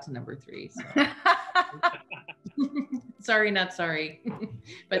we got to number 3. So. Sorry, not sorry.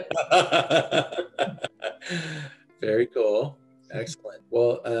 But very cool. Excellent.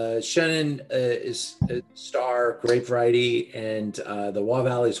 Well, Shannon is a star, great variety, and the Loire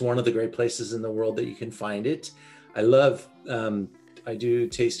Valley is one of the great places in the world that you can find it. I love, I do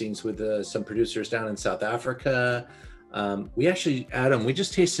tastings with some producers down in South Africa. We actually, Adam, we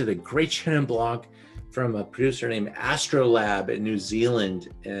just tasted a great Chenin Blanc from a producer named Astrolab in New Zealand.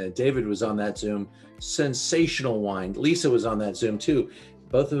 David was on that Zoom. Sensational wine. Lisa was on that Zoom too.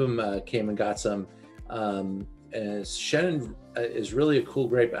 Both of them came and got some. Chenin is really a cool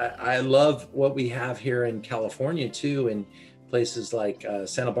grape. I love what we have here in California too, in places like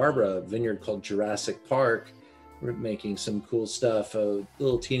Santa Barbara, a vineyard called Jurassic Park. We're making some cool stuff, a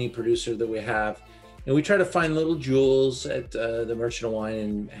little teeny producer that we have. And we try to find little jewels at the Merchant of Wine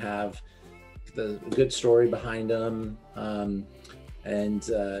and have the good story behind them. And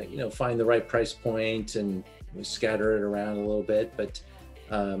you know, find the right price point, and we scatter it around a little bit. But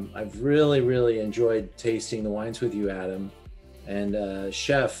I've really enjoyed tasting the wines with you, Adam. And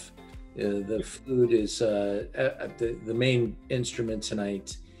Chef, the food is the main instrument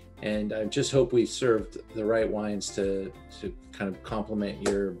tonight. And I just hope we served the right wines to kind of complement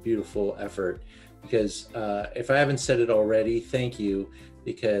your beautiful effort. Because if I haven't said it already, thank you.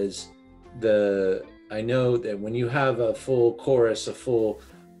 Because I know that when you have a full chorus, a full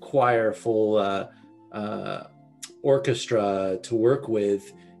choir, full orchestra to work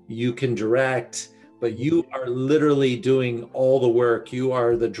with, you can direct, but you are literally doing all the work. You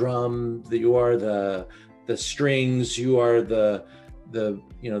are the drum, you are the strings, you are the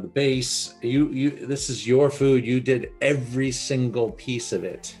bass. This is your food. You did every single piece of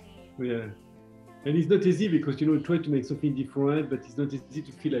it. Yeah, and it's not easy because try to make something different, but it's not easy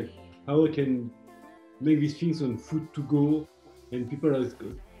to feel like how I can make these things on food to go, and people are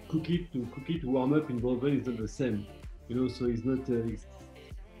cook it to warm up in Bourbon is not the same, so it's not the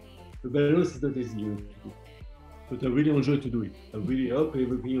balance is not easy, but I really enjoy to do it. I really hope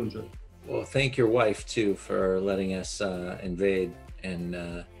everybody enjoy. Well, thank your wife too for letting us invade and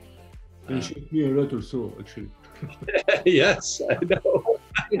she helped me a lot also, actually. Yes, I know.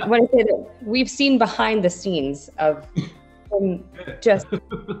 When I say that, we've seen behind the scenes of him just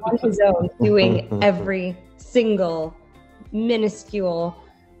on his own doing every single minuscule,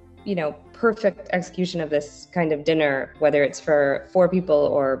 perfect execution of this kind of dinner, whether it's for 4 people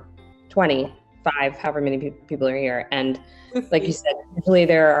or 25, however many people are here. And like you said, usually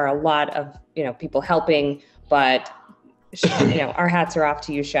there are a lot of, people helping, but our hats are off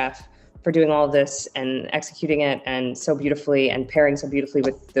to you, chef, for doing all of this and executing it and so beautifully and pairing so beautifully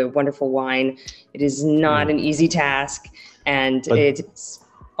with the wonderful wine. It is not an easy task, and it's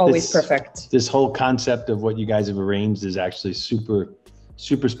always perfect. This whole concept of what you guys have arranged is actually super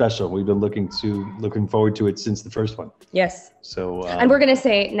special. We've been looking forward to it since the first one. Yes. So and we're gonna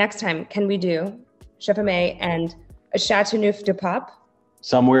say next time, can we do Chef Aimé and a Chateauneuf de Pape?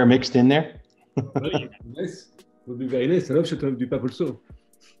 Somewhere mixed in there. Nice. Would be very nice. I love Chateauneuf du Pape also.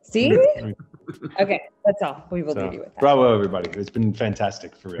 See? Okay, that's all. We will leave you with that. Bravo, everybody. It's been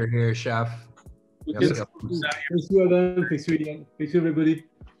fantastic for real. You're here, chef. Yes. Thank you, Adam. Thank you, Ian. Thank you, everybody.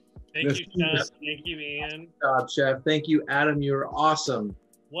 Thank you, Chef. Thank you, Ian. Good job, chef. Thank you, Adam. You're awesome.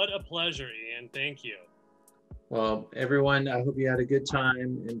 What a pleasure, Ian. Thank you. Well, everyone, I hope you had a good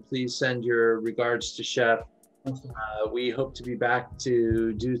time, and please send your regards to Chef. We hope to be back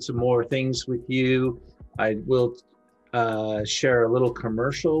to do some more things with you. I will share a little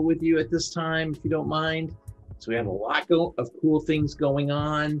commercial with you at this time, if you don't mind. So we have a lot of cool things going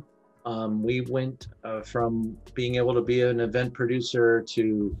on. We went from being able to be an event producer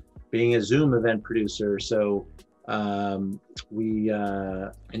to being a Zoom event producer. So we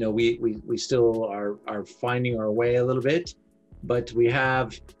still are finding our way a little bit, but we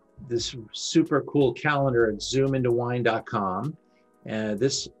have this super cool calendar at zoomintowine.com.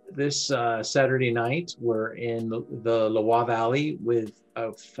 This Saturday night, we're in the Loire Valley with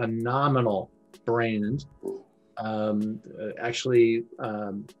a phenomenal brand,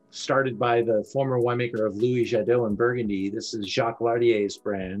 started by the former winemaker of Louis Jadot in Burgundy. This is Jacques Lardier's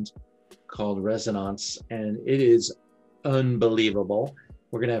brand called Resonance, and it is unbelievable.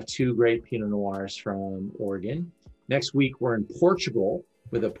 We're gonna have 2 great Pinot Noirs from Oregon. Next week, we're in Portugal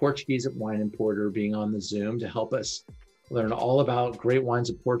with a Portuguese wine importer being on the Zoom to help us learn all about great wines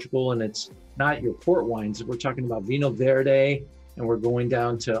of Portugal. And it's not your port wines. We're talking about Vinho Verde, and we're going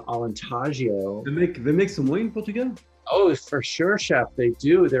down to Alentejo. They make some wine in Portugal? Oh, for sure, chef. They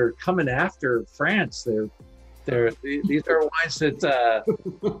do. They're coming after France. These are wines that are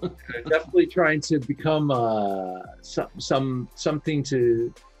definitely trying to become something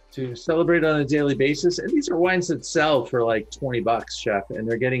to celebrate on a daily basis. And these are wines that sell for like $20, chef, and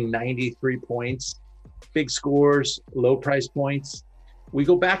they're getting 93 points, big scores, low price points. We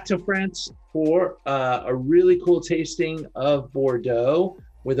go back to France for a really cool tasting of Bordeaux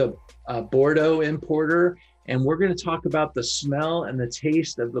with a Bordeaux importer. And we're going to talk about the smell and the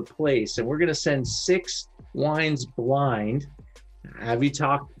taste of the place. And we're going to send 6 wines blind, have you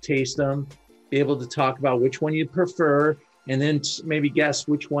taste them, be able to talk about which one you prefer, and then maybe guess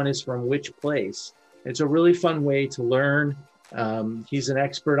which one is from which place. It's a really fun way to learn. He's an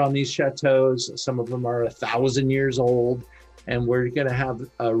expert on these chateaus. Some of them are 1,000 years old, and we're going to have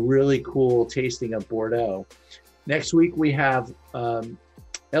a really cool tasting of Bordeaux. Next week, we have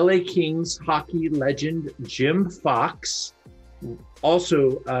LA Kings hockey legend Jim Fox,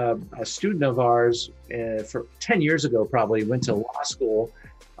 also a student of ours for 10 years ago, probably went to law school.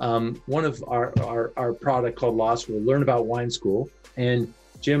 One of our product called Law School, Learn About Wine School. And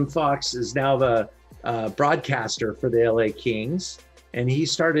Jim Fox is now the broadcaster for the LA Kings. And he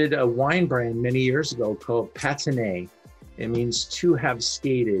started a wine brand many years ago called Patiné. It means to have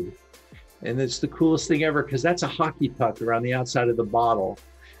skated. And it's the coolest thing ever because that's a hockey puck around the outside of the bottle.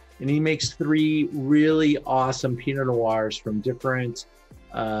 And he makes 3 really awesome Pinot Noirs from different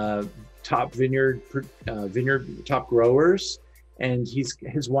top vineyard top growers. And his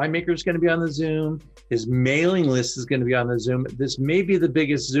winemaker is going to be on the Zoom. His mailing list is going to be on the Zoom. This may be the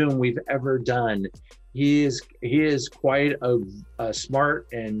biggest Zoom we've ever done. He is quite a smart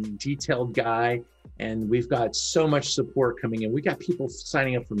and detailed guy. And we've got so much support coming in. We got people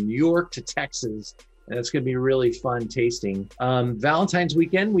signing up from New York to Texas. And it's going to be really fun tasting. Valentine's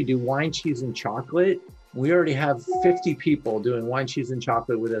weekend, we do wine, cheese, and chocolate. We already have 50 people doing wine, cheese, and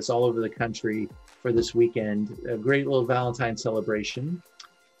chocolate with us all over the country for this weekend. A great little Valentine celebration.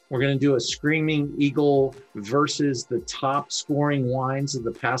 We're going to do a Screaming Eagle versus the top scoring wines of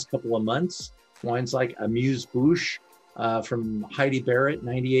the past couple of months. Wines like Amuse-Bouche from Heidi Barrett,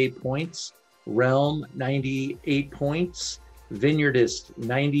 98 points. Realm, 98 points. Vineyardist,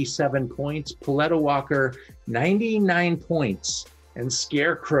 97 points. Paletta Walker, 99 points. And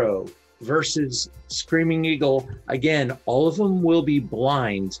Scarecrow versus Screaming Eagle. Again, all of them will be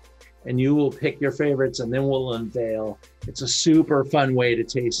blind, and you will pick your favorites, and then we'll unveil. It's a super fun way to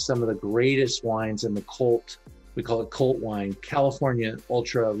taste some of the greatest wines in the cult We call it Cult Wine, California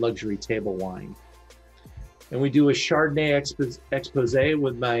Ultra Luxury Table Wine. And we do a Chardonnay expose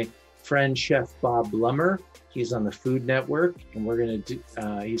with my friend Chef Bob Blummer. He's on the Food Network, and we're gonna do,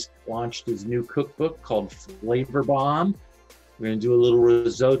 he's launched his new cookbook called Flavor Bomb. We're gonna do a little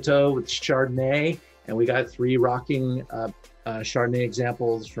risotto with Chardonnay, and we got 3 rocking Chardonnay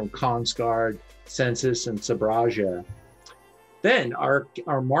examples from Kongsgaard, Census, and Sabraja. Then our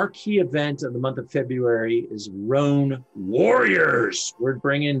marquee event of the month of February is Rhone Warriors. We're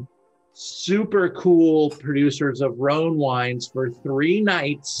bringing super cool producers of Rhone wines for 3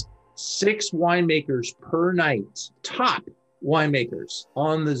 nighs, 6 winemakers per night, top winemakers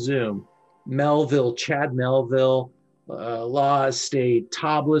on the Zoom. Melville, Chad Melville, Law Estate,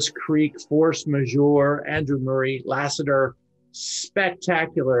 Toblis Creek, Force Majeure, Andrew Murray, Lassiter,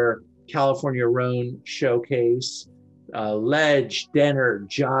 spectacular California Rhone showcase. Ledge, Denner,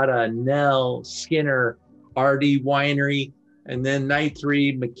 Jada, Nell, Skinner, RD Winery, and then night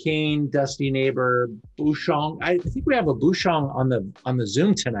 3, McCain, Dusty Neighbor, Bouchon. I think we have a Bouchon on the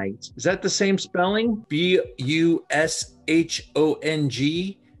Zoom tonight. Is that the same spelling? Bushong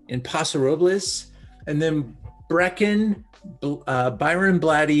in Paso Robles, and then Brecken, Byron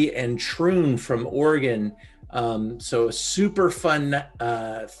Blatty, and Troon from Oregon. So a super fun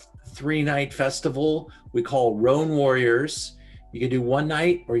 3-night festival we call Rhone Warriors. You can do 1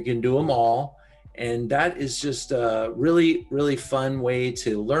 night or you can do them all. And that is just a really, really fun way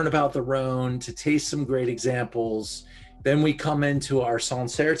to learn about the Rhone, to taste some great examples. Then we come into our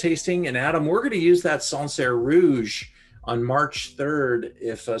Sancerre tasting. And Adam, we're going to use that Sancerre Rouge on March 3rd.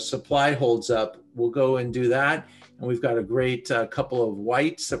 If supply holds up, we'll go and do that. And we've got a great couple of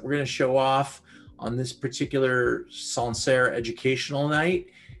whites that we're going to show off on this particular Sancerre educational night.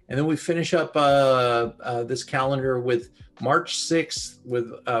 And then we finish up this calendar with March 6th with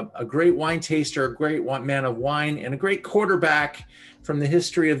a great wine taster, a great man of wine, and a great quarterback from the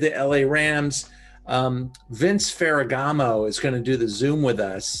history of the LA Rams. Vince Ferragamo is going to do the Zoom with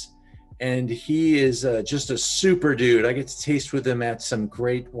us. And he is just a super dude. I get to taste with him at some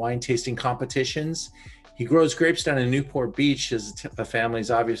great wine tasting competitions. He grows grapes down in Newport Beach. His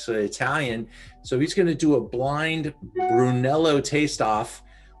family's obviously Italian. So he's going to do a blind Brunello taste-off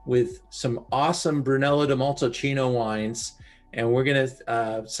with some awesome Brunello di Montalcino wines. And we're going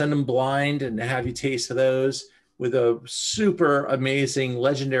to send them blind and have you taste those with a super amazing,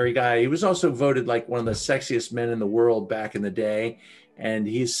 legendary guy. He was also voted like one of the sexiest men in the world back in the day. And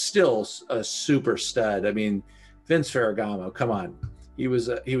he's still a super stud. I mean, Vince Ferragamo, come on. He was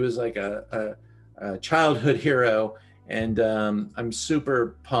like a childhood hero. And I'm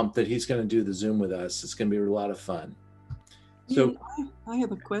super pumped that he's going to do the Zoom with us. It's going to be a lot of fun. So I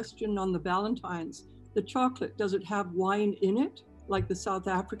have a question on the Valentine's. The chocolate, does it have wine in it, like the South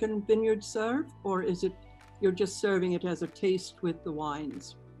African vineyards serve, or is it you're just serving it as a taste with the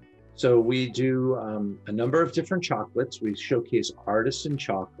wines? So we do a number of different chocolates. We showcase artisan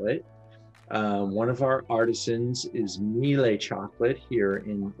chocolate. One of our artisans is Miele Chocolate here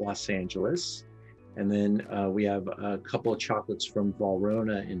in Los Angeles. And then we have a couple of chocolates from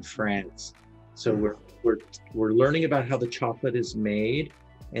Valrhona in France. So we're learning about how the chocolate is made,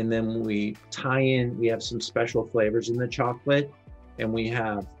 and then we tie in. We have some special flavors in the chocolate, and we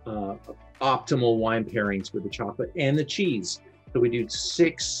have optimal wine pairings with the chocolate and the cheese. So we do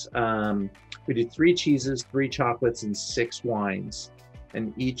 3 cheeses, 3 chocolates, and 6 wines,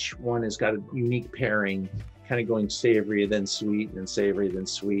 and each one has got a unique pairing, kind of going savory then sweet, and savory then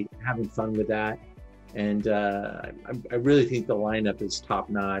sweet. Having fun with that, and I really think the lineup is top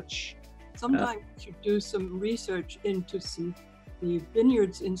notch. Sometimes you do some research into the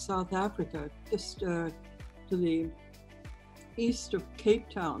vineyards in South Africa, just to the east of Cape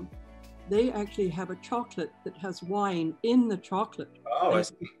Town. They actually have a chocolate that has wine in the chocolate. Oh, I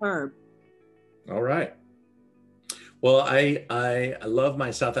see. Superb. All right. Well, I love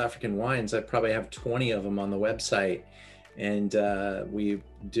my South African wines. I probably have 20 of them on the website, and we've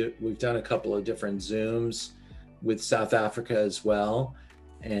done a couple of different Zooms with South Africa as well.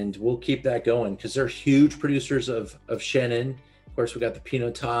 And we'll keep that going because they're huge producers of Chenin. Of course, we got the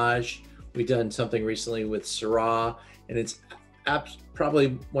Pinotage. We've done something recently with Syrah, and it's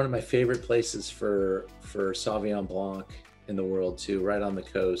probably one of my favorite places for Sauvignon Blanc in the world too, right on the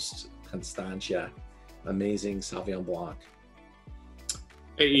coast, Constantia. Amazing Sauvignon Blanc.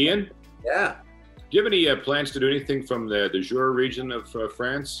 Hey, Ian? Yeah? Do you have any plans to do anything from the Jura region of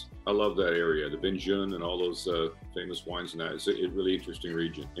France? I love that area, the Benjun and all those famous wines and that. It's a really interesting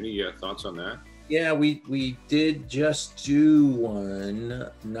region. Any thoughts on that? Yeah, we did just do one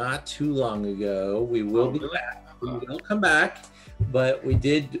not too long ago. We will be back. We will come back, but we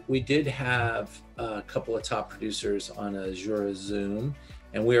did have a couple of top producers on a Jura Zoom,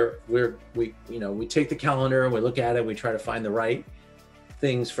 and we take the calendar and we look at it. We try to find the right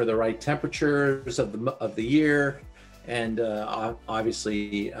things for the right temperatures of the year, and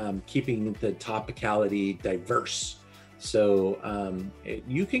obviously keeping the topicality diverse. So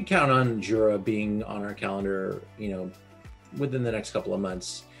you can count on Jura being on our calendar, within the next couple of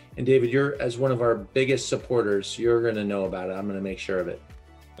months. And David, you're, as one of our biggest supporters, you're going to know about it. I'm going to make sure of it.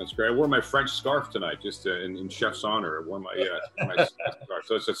 That's great. I wore my French scarf tonight, just in chef's honor. I wore my scarf.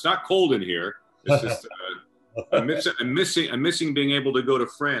 So it's not cold in here. It's just I'm missing being able to go to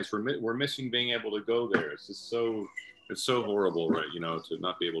France. We're missing being able to go there. It's just so horrible, right? To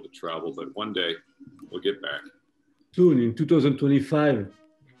not be able to travel. But one day we'll get back. Soon, in 2025,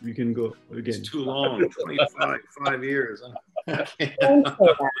 we can go again. It's too long, 5 years.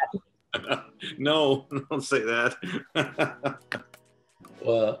 No, don't say that.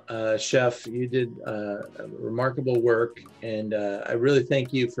 Well, Chef, you did remarkable work, and I really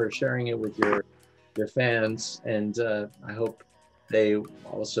thank you for sharing it with your fans, and I hope they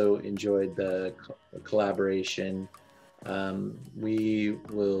also enjoyed the collaboration. We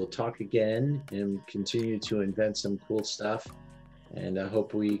will talk again and continue to invent some cool stuff, and I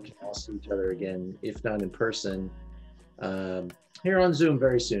hope we can all see each other again, if not in person, here on Zoom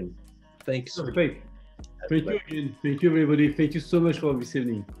very soon. Thanks. Perfect. Thank you again. Thank you, everybody. Thank you so much for this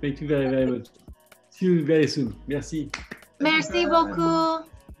evening. Thank you very, very much. See you very soon. Merci. Merci beaucoup.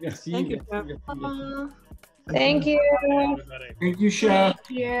 Merci. Thank you, merci, Chef. merci. Thank you. Thank you, Chef. Thank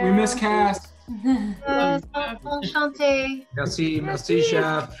you. We miss Cass. Enchanté. Merci,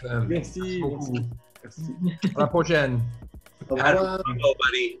 chef. Merci. beaucoup. Merci. À la prochaine. Bravo,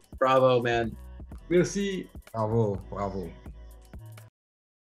 buddy. Bravo, man. Merci. Bravo.